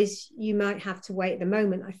 Otherwise, you might have to wait. At the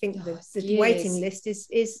moment, I think the waiting list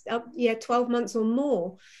is up 12 months or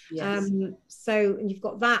more. Yes. So you've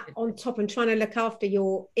got that on top, and trying to look after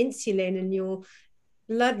your insulin and your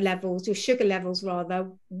blood levels, your sugar levels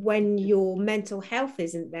rather, when your mental health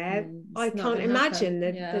isn't there. I can't imagine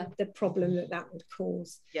the problem that would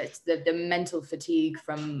cause. Yeah, it's the mental fatigue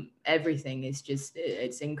from everything is just,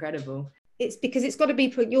 it's incredible. It's because it's got to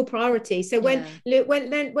be your priority. So when Lou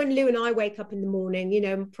and I wake up in the morning, you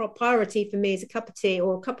know, priority for me is a cup of tea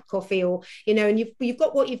or a cup of coffee, or, you know, and you've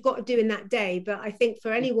got what you've got to do in that day. But I think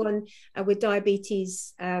for anyone with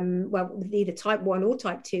diabetes, well, with either type 1 or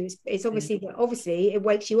type 2, it's obviously it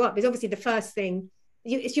wakes you up. It's obviously the first thing.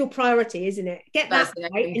 It's your priority, isn't it? Get that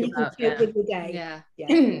right, and you can feel good with the day. Yeah.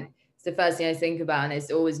 It's the first thing I think about, and there's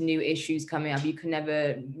always new issues coming up. You can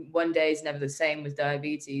never, one day is never the same with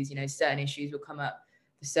diabetes. You know, certain issues will come up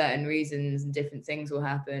for certain reasons, and different things will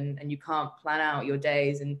happen, and you can't plan out your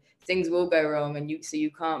days, and things will go wrong, and you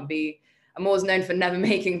can't be. I'm always known for never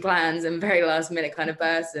making plans and very last minute kind of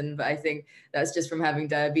person, but I think that's just from having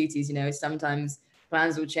diabetes. You know, sometimes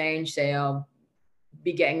plans will change. Say I'll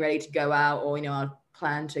be getting ready to go out, or, you know, I'll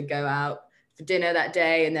plan to go out for dinner that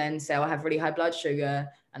day, and then say I'll have really high blood sugar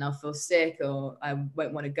and I'll feel sick, or I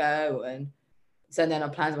won't want to go, and so then our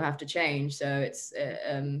plans will have to change. So it's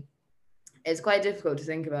quite difficult to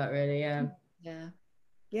think about, really. Yeah.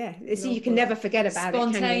 So you can never forget about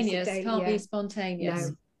spontaneous. it. Can't be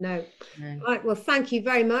spontaneous. No. Right. Well, thank you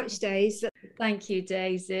very much, Daisy. Thank you,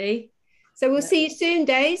 Daisy. So we'll see you soon,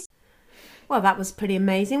 Daisy. Well, that was pretty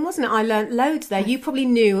amazing, wasn't it? I learnt loads there. You probably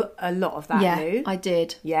knew a lot of that, Lou. Yeah, I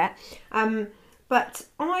did. Yeah. But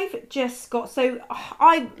I've just got, so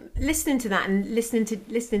I listening to that and listening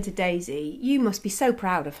to Daisy. You must be so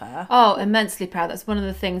proud of her. Oh, immensely proud. That's one of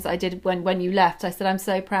the things I did when you left. I said, I'm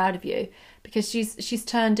so proud of you, because she's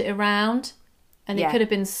turned it around, and it could have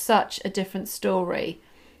been such a different story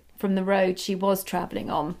from the road she was travelling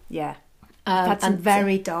on. Yeah, had some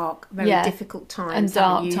very dark, very difficult times, and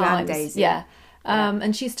dark times. Daisy. Yeah.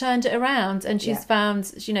 And she's turned it around, and she's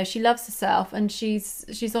found, you know, she loves herself, and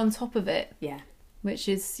she's on top of it. Yeah. Which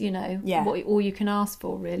is, you know, what all you can ask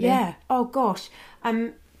for, really. Yeah. Oh gosh.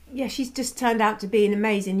 She's just turned out to be an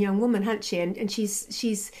amazing young woman, hasn't she? And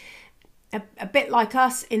she's a bit like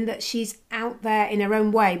us in that she's out there in her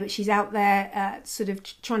own way, but she's out there sort of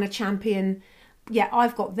trying to champion. Yeah,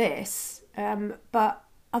 I've got this, but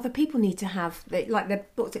other people need to have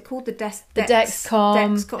what's it called, the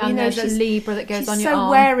Dexcom. And there's a Libra that goes on your arm. She's so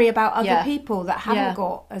wary about other people that haven't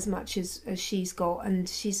got as much as she's got, and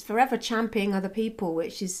she's forever championing other people,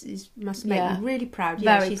 which must make me really proud.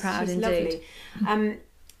 Very proud she's indeed. Lovely.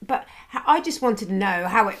 But I just wanted to know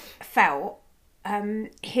how it felt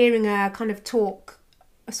hearing her kind of talk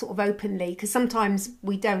sort of openly, because sometimes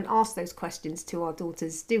we don't ask those questions to our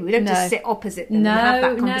daughters, do we? We don't just sit opposite them and have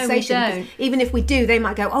that conversation. No, we don't. Even if we do, they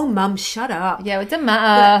might go, "Oh, Mum, shut up." Yeah, it doesn't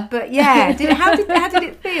matter. But how did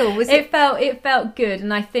it feel? It felt good,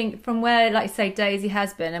 and I think from where, like I say, Daisy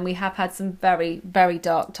has been, and we have had some very, very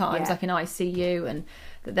dark times, like in ICU, and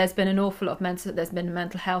that there's been an awful lot of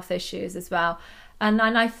mental health issues as well, and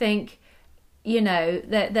I think, you know,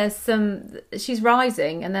 there's some, she's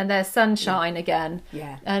rising, and then there's sunshine again.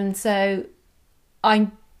 Yeah. And so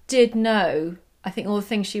I did know, I think all the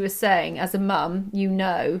things she was saying as a mum, you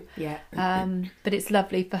know. Yeah. But it's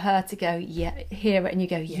lovely for her to go, hear it, and you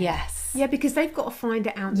go, yes. Yeah, because they've got to find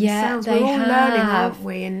it out themselves. We're all learning, aren't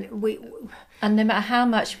we? And no matter how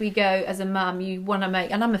much we go as a mum, you want to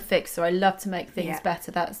make, and I'm a fixer, I love to make things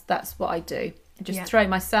better. That's what I do. Just throw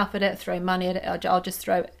myself at it, throw money at it. I'll just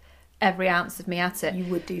throw every ounce of me at it. You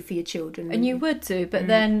would do for your children. And you would do, but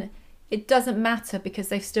then it doesn't matter, because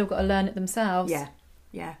they've still got to learn it themselves.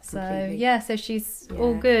 Yeah, so so she's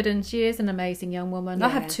all good, and she is an amazing young woman. I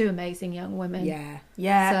have two amazing young women. So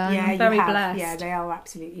I'm very blessed. Yeah, they are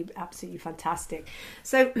absolutely fantastic.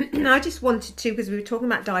 So I just wanted to, because we were talking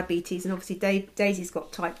about diabetes, and obviously Daisy's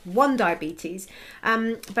got type 1 diabetes,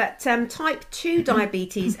 but type 2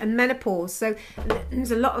 diabetes and menopause. So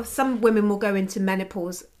there's some women will go into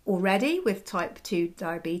menopause already with type 2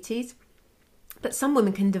 diabetes. But some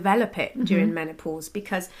women can develop it during menopause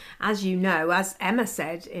because, as you know, as Emma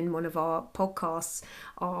said in one of our podcasts,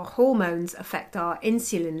 our hormones affect our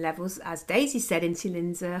insulin levels. As Daisy said,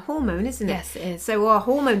 insulin's a hormone, isn't it? Yes, it is. So our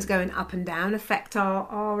hormones going up and down affect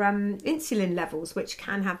our insulin levels, which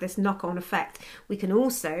can have this knock-on effect. We can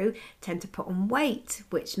also tend to put on weight,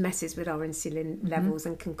 which messes with our insulin levels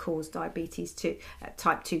and can cause diabetes too,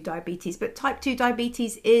 type 2 diabetes. But type 2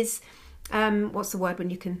 diabetes is... what's the word when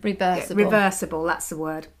you can... Reversible, that's the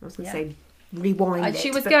word. I was going to say rewind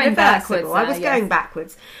She was but going reversible. backwards. I was going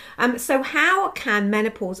backwards. So how can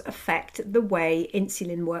menopause affect the way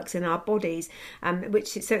insulin works in our bodies?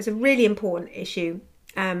 So it's a really important issue.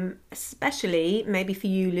 Especially maybe for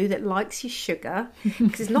you, Lou, that likes your sugar,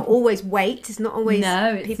 because it's not always weight. It's not always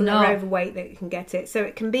people that are overweight that can get it. So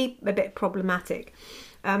it can be a bit problematic.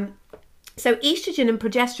 So estrogen and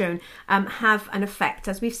progesterone have an effect,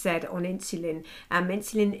 as we've said, on insulin.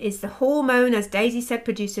 Insulin is the hormone, as Daisy said,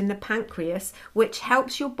 produced in the pancreas, which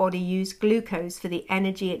helps your body use glucose for the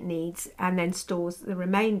energy it needs and then stores the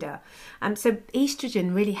remainder. So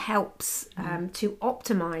estrogen really helps to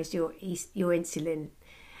optimize your insulin.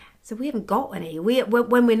 So we haven't got any.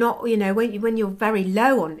 When we're not, when you're very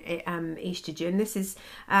low on estrogen, this is...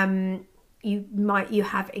 you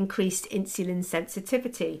have increased insulin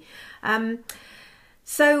sensitivity.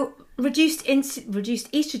 So reduced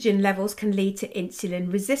estrogen levels can lead to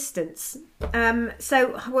insulin resistance.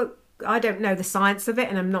 I don't know the science of it,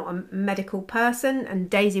 and I'm not a medical person, and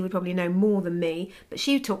Daisy would probably know more than me, but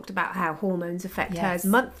she talked about how hormones affect hers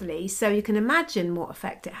monthly, so you can imagine what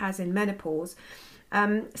effect it has in menopause.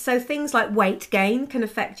 So things like weight gain can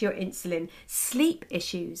affect your insulin. Sleep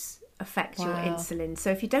issues affect your insulin. So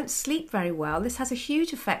if you don't sleep very well, this has a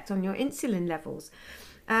huge effect on your insulin levels.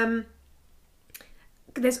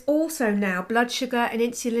 There's also now blood sugar and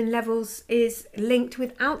insulin levels is linked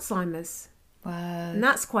with Alzheimer's. Wow. And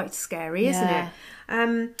that's quite scary, isn't it?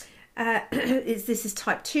 This is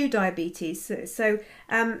type 2 diabetes. So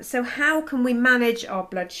how can we manage our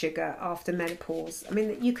blood sugar after menopause? I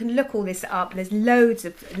mean, you can look all this up. There's loads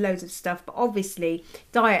of stuff, but obviously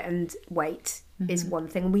diet and weight is one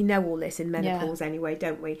thing. We know all this in menopause anyway,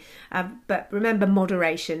 don't we? But remember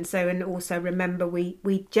moderation. And also remember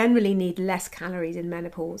we generally need less calories in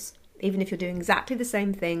menopause. Even if you're doing exactly the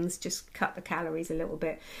same things, just cut the calories a little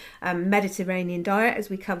bit. Mediterranean diet, as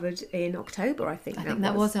we covered in October, I think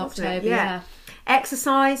that was October, yeah.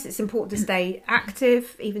 Exercise, it's important to stay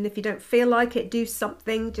active, even if you don't feel like it, do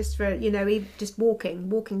something just for, just walking.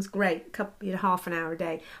 Walking's great, half an hour a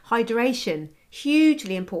day. Hydration,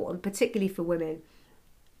 hugely important, particularly for women.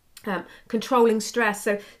 Controlling stress.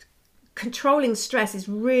 So controlling stress is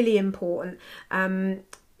really important.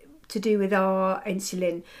 To do with our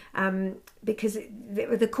insulin, because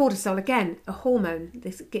the cortisol, again, a hormone,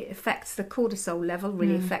 it affects the cortisol level,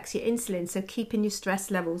 really affects your insulin. So keeping your stress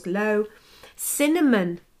levels low.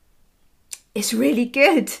 Cinnamon is really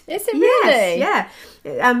good. Is it really? Yes,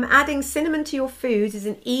 yeah. Adding cinnamon to your foods is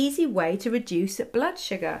an easy way to reduce blood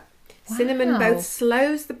sugar. Wow. Cinnamon both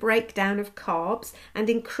slows the breakdown of carbs and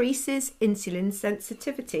increases insulin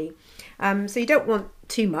sensitivity. So you don't want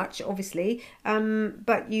too much, obviously,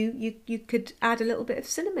 but you could add a little bit of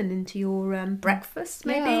cinnamon into your breakfast,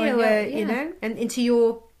 maybe, and into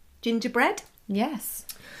your gingerbread. Yes.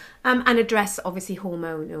 And address, obviously,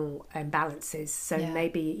 hormonal imbalances. So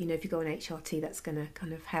maybe, if you go on HRT, that's going to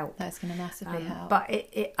kind of help. That's going to massively help. But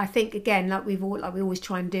I think, again, like we always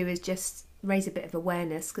try and do, is just raise a bit of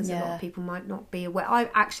awareness, because a lot of people might not be aware. I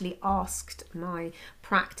actually asked my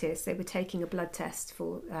practice, they were taking a blood test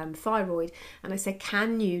for thyroid, and I said,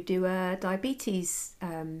 can you do a diabetes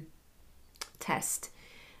test?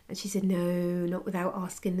 And she said, no, not without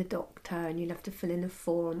asking the doctor, and you'll have to fill in a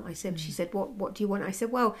form. She said, what do you want? I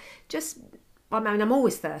said, well, I'm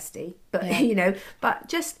always thirsty, but but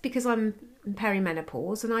just because I'm in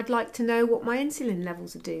perimenopause, and I'd like to know what my insulin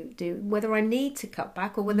levels do, whether I need to cut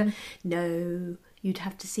back or whether no, you'd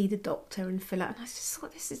have to see the doctor and fill out. And I just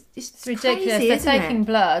thought, this is ridiculous. Crazy, They're taking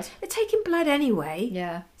blood. They're taking blood anyway.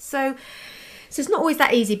 Yeah. So it's not always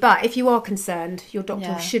that easy, but if you are concerned, your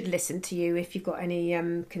doctor should listen to you if you've got any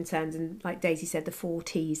concerns. And like Daisy said, the 4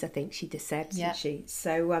 T's, I think she just said, didn't she?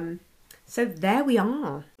 So there we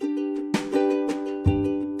are.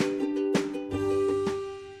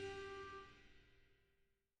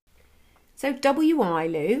 So WI,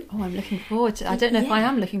 Lou. Oh, I'm looking forward to it. I don't know if I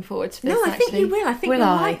am looking forward to this. No, I think you will. I think you'll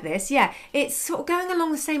like this. Yeah, it's sort of going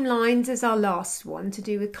along the same lines as our last one, to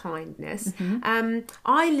do with kindness.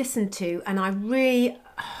 I listened to, and I really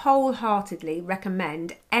wholeheartedly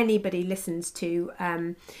recommend anybody listens to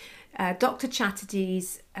Dr.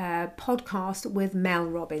 Chatterjee's podcast with Mel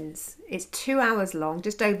Robbins. It's 2 hours long,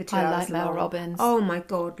 just over 2 hours long. I like Mel Robbins. Oh my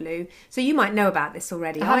God, Lou. So you might know about this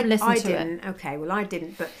already. I haven't listened to didn't. it. Okay, well I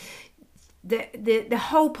didn't, but the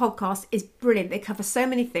whole podcast is brilliant. They cover so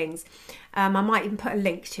many things. I might even put a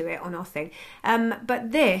link to it on our thing.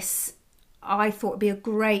 But this, I thought, would be a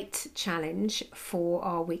great challenge for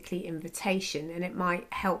our weekly invitation, and it might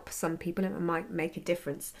help some people and it might make a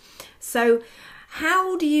difference. So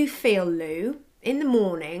how do you feel, Lou, in the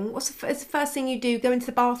morning? What's the first thing you do? Go into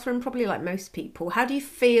the bathroom, probably like most people. How do you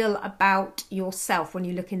feel about yourself when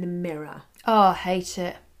you look in the mirror? Oh, I hate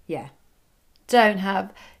it. Yeah. Don't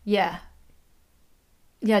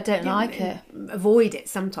like it. Avoid it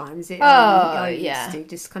sometimes. I used yeah. to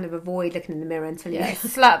just kind of avoid looking in the mirror until you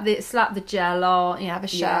slap the gel on. You have a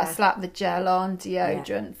shower, Yeah. slap the gel on,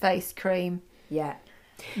 deodorant, face cream. Yeah.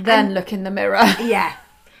 Then look in the mirror. Yeah.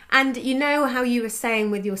 And you know how you were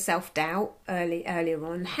saying with your self-doubt earlier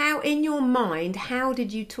on, how in your mind, how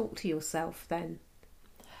did you talk to yourself then?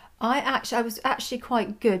 I was actually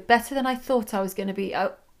quite good, better than I thought I was going to be.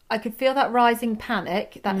 I could feel that rising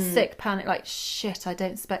panic, that sick panic, like, shit, I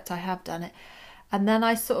don't expect I have done it. And then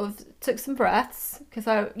I sort of took some breaths,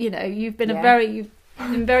 because you've been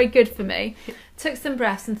very good for me. Took some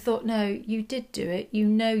breaths and thought, no, you did do it. You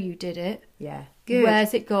know you did it. Yeah. Good.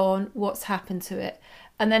 Where's it gone? What's happened to it?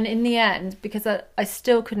 And then in the end, because I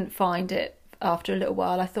still couldn't find it after a little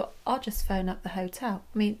while, I thought, I'll just phone up the hotel.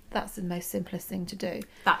 I mean, that's the most simplest thing to do.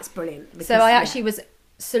 That's brilliant. Because, so I actually was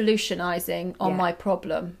solutionising on my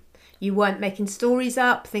problem. You weren't making stories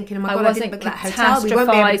up, thinking, oh my God, I didn't book that hotel. We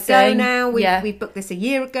won't be able to go now. We booked this a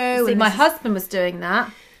year ago. See, my husband was doing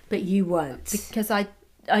that. But you weren't. Because I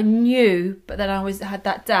knew, but then I always had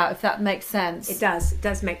that doubt, if that makes sense. It does. It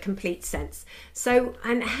does make complete sense. So,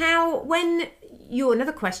 and how, when you're,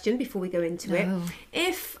 another question before we go into it,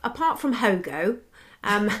 if, apart from Hogo,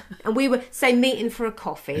 and we were, say, meeting for a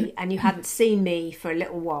coffee and you hadn't seen me for a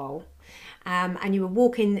little while, and you were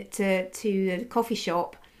walking to the coffee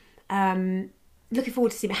shop, looking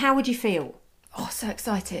forward to seeing me, how would you feel? Oh, so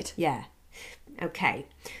excited. Yeah. Okay.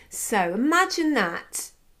 So imagine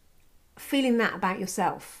that, feeling that about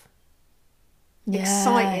yourself. Yes.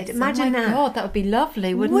 Excited. Imagine that. God, that would be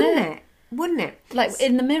lovely, wouldn't it? Wouldn't it? Like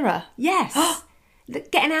in the mirror. Yes.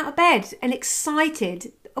 Getting out of bed and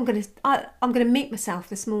excited. I'm gonna meet myself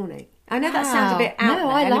this morning. I know that sounds a bit out there. No,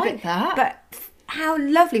 I like that. But how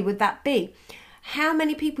lovely would that be? How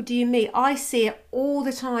many people do you meet? I see it all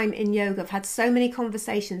the time in yoga. I've had so many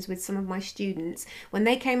conversations with some of my students when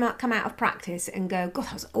they come out of practice and go, God,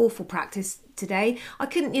 that was awful practice today. I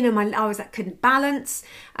couldn't, I couldn't balance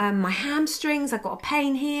my hamstrings. I got a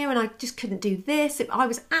pain here and I just couldn't do this. I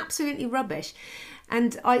was absolutely rubbish.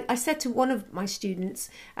 And I said to one of my students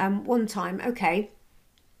one time, okay,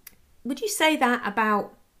 would you say that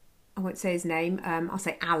about, I won't say his name, I'll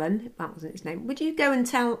say Alan, that wasn't his name. Would you go and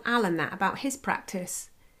tell Alan that about his practice?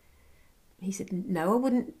 He said, no, I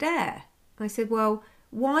wouldn't dare. I said, well,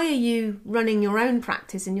 why are you running your own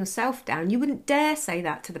practice and yourself down? You wouldn't dare say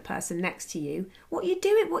that to the person next to you. What are you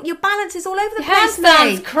doing? Your balance is all over the place,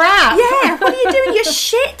 mate. Crap. Yeah, what are you doing? You're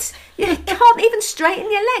shit. You can't even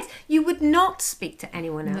straighten your legs. You would not speak to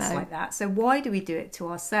anyone else like that. So why do we do it to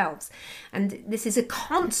ourselves? And this is a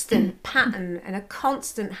constant pattern and a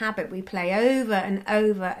constant habit we play over and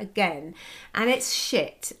over again. And it's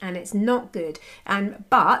shit and it's not good.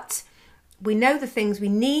 But we know the things we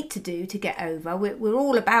need to do to get over. We're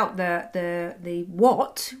all about the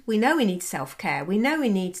what. We know we need self-care. We know we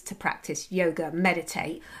need to practice yoga,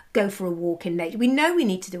 meditate, go for a walk in nature. We know we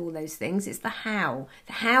need to do all those things. It's the how.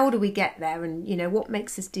 How do we get there? And, what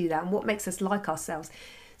makes us do that and what makes us like ourselves?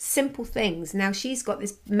 Simple things. Now,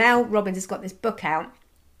 Mel Robbins has got this book out,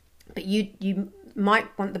 but you might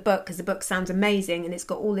want the book because the book sounds amazing and it's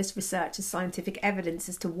got all this research and scientific evidence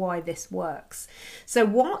as to why this works. So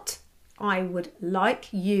what I would like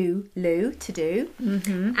you, Lou, to do,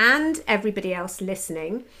 and everybody else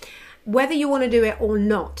listening, whether you want to do it or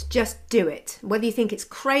not, just do it. Whether you think it's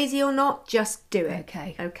crazy or not, just do it.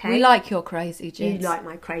 Okay. We like your crazy, Jids. You like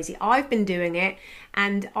my crazy. I've been doing it,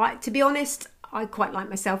 and to be honest, I quite like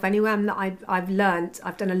myself anyway. I've learnt,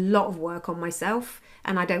 I've done a lot of work on myself,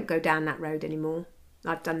 and I don't go down that road anymore.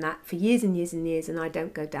 I've done that for years and years and years, and I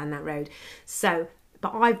don't go down that road. So,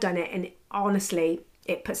 but I've done it, and honestly,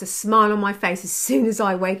 it puts a smile on my face as soon as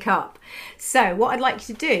I wake up. So what I'd like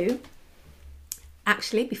you to do,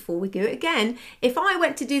 actually, before we do it again, if I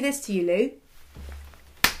went to do this to you, Lou,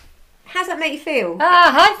 how's that make you feel?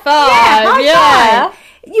 High five! Yeah, high five!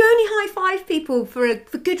 You only high five people for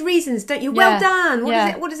good reasons, don't you? Well done.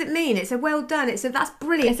 What does it mean? It's a well done. That's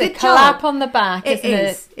brilliant. It's a clap on the back,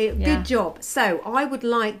 isn't it? Good job. So I would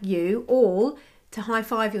like you all to high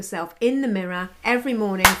five yourself in the mirror every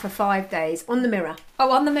morning for 5 days. On the mirror.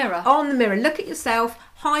 Oh, on the mirror. On the mirror. Look at yourself.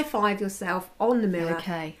 High five yourself on the mirror.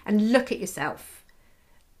 Okay. And look at yourself.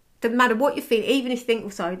 Doesn't matter what you feel, even if you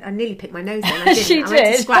think, sorry, I nearly picked my nose then. I didn't. She I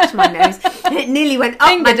went to scratch my nose. And it nearly went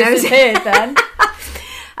up my nose. Disappeared then.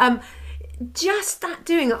 Just that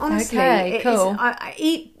doing it, honestly. Okay, cool.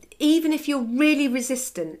 Even if you're really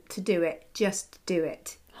resistant to do it, just do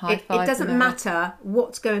it. It doesn't matter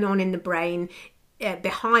what's going on in the brain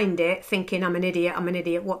behind it, thinking I'm an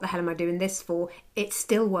idiot, what the hell am I doing this for? It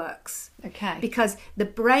still works. Okay. Because the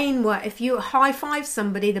brain, if you high five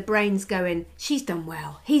somebody, the brain's going, she's done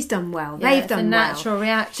well, he's done well, they've done well. It's a natural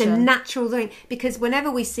reaction. It's a natural thing. Because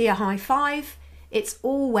whenever we see a high five, it's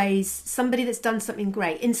always somebody that's done something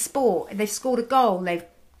great. In sport, they've scored a goal, they've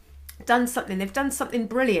done something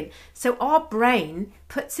brilliant. So our brain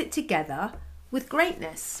puts it together with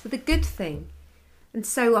greatness, with a good thing. And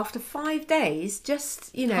so after 5 days,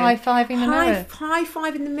 just, high-fiving the mirror.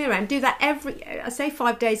 High-five in the mirror. And do that I say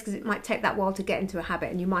 5 days because it might take that while to get into a habit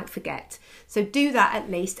and you might forget. So do that at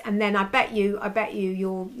least. And then I bet you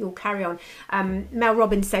you'll carry on. Mel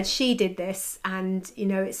Robbins said she did this, and,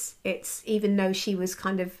 it's even though she was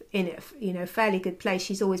kind of in a fairly good place,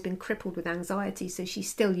 she's always been crippled with anxiety. So she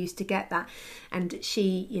still used to get that. And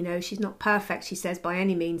she, she's not perfect, she says, by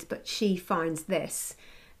any means, but she finds this,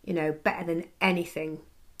 better than anything,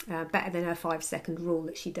 better than her 5-second rule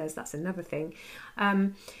that she does. That's another thing.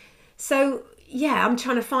 So yeah, I'm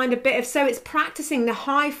trying to find a bit of, so it's practicing the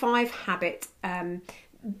high five habit.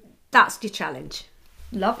 That's your challenge.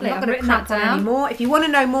 Lovely. I'm not going to crack down anymore. If you want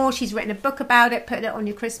to know more, she's written a book about it. Put it on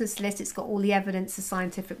your Christmas list. It's got all the evidence, the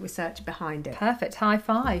scientific research behind it. Perfect. High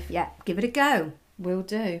five. Yeah, give it a go. Will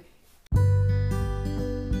do.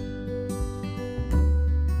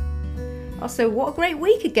 Also, what a great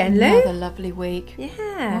week again, Lou. Another lovely week.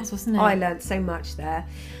 Yeah. Wasn't it? I learnt so much there.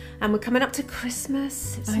 And we're coming up to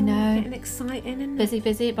Christmas. It's all getting exciting. And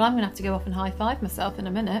busy, but I'm going to have to go off and high five myself in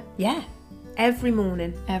a minute. Yeah. Every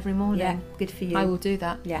morning. Yeah, good for you. I will do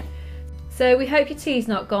that. Yeah. So we hope your tea's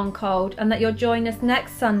not gone cold and that you'll join us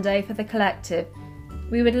next Sunday for The Collective.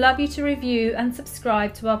 We would love you to review and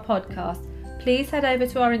subscribe to our podcast. Please head over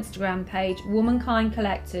to our Instagram page, Womankind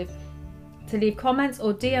Collective, to leave comments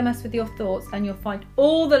or DM us with your thoughts, and you'll find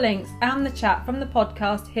all the links and the chat from the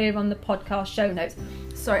podcast here on the podcast show notes.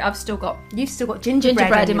 Sorry, you've still got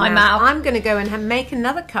gingerbread in my mouth. I'm going to go and make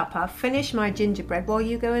another cuppa, finish my gingerbread while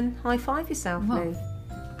you go and high five yourself, Lou.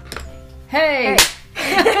 Hey!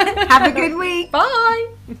 Have a good week. Bye!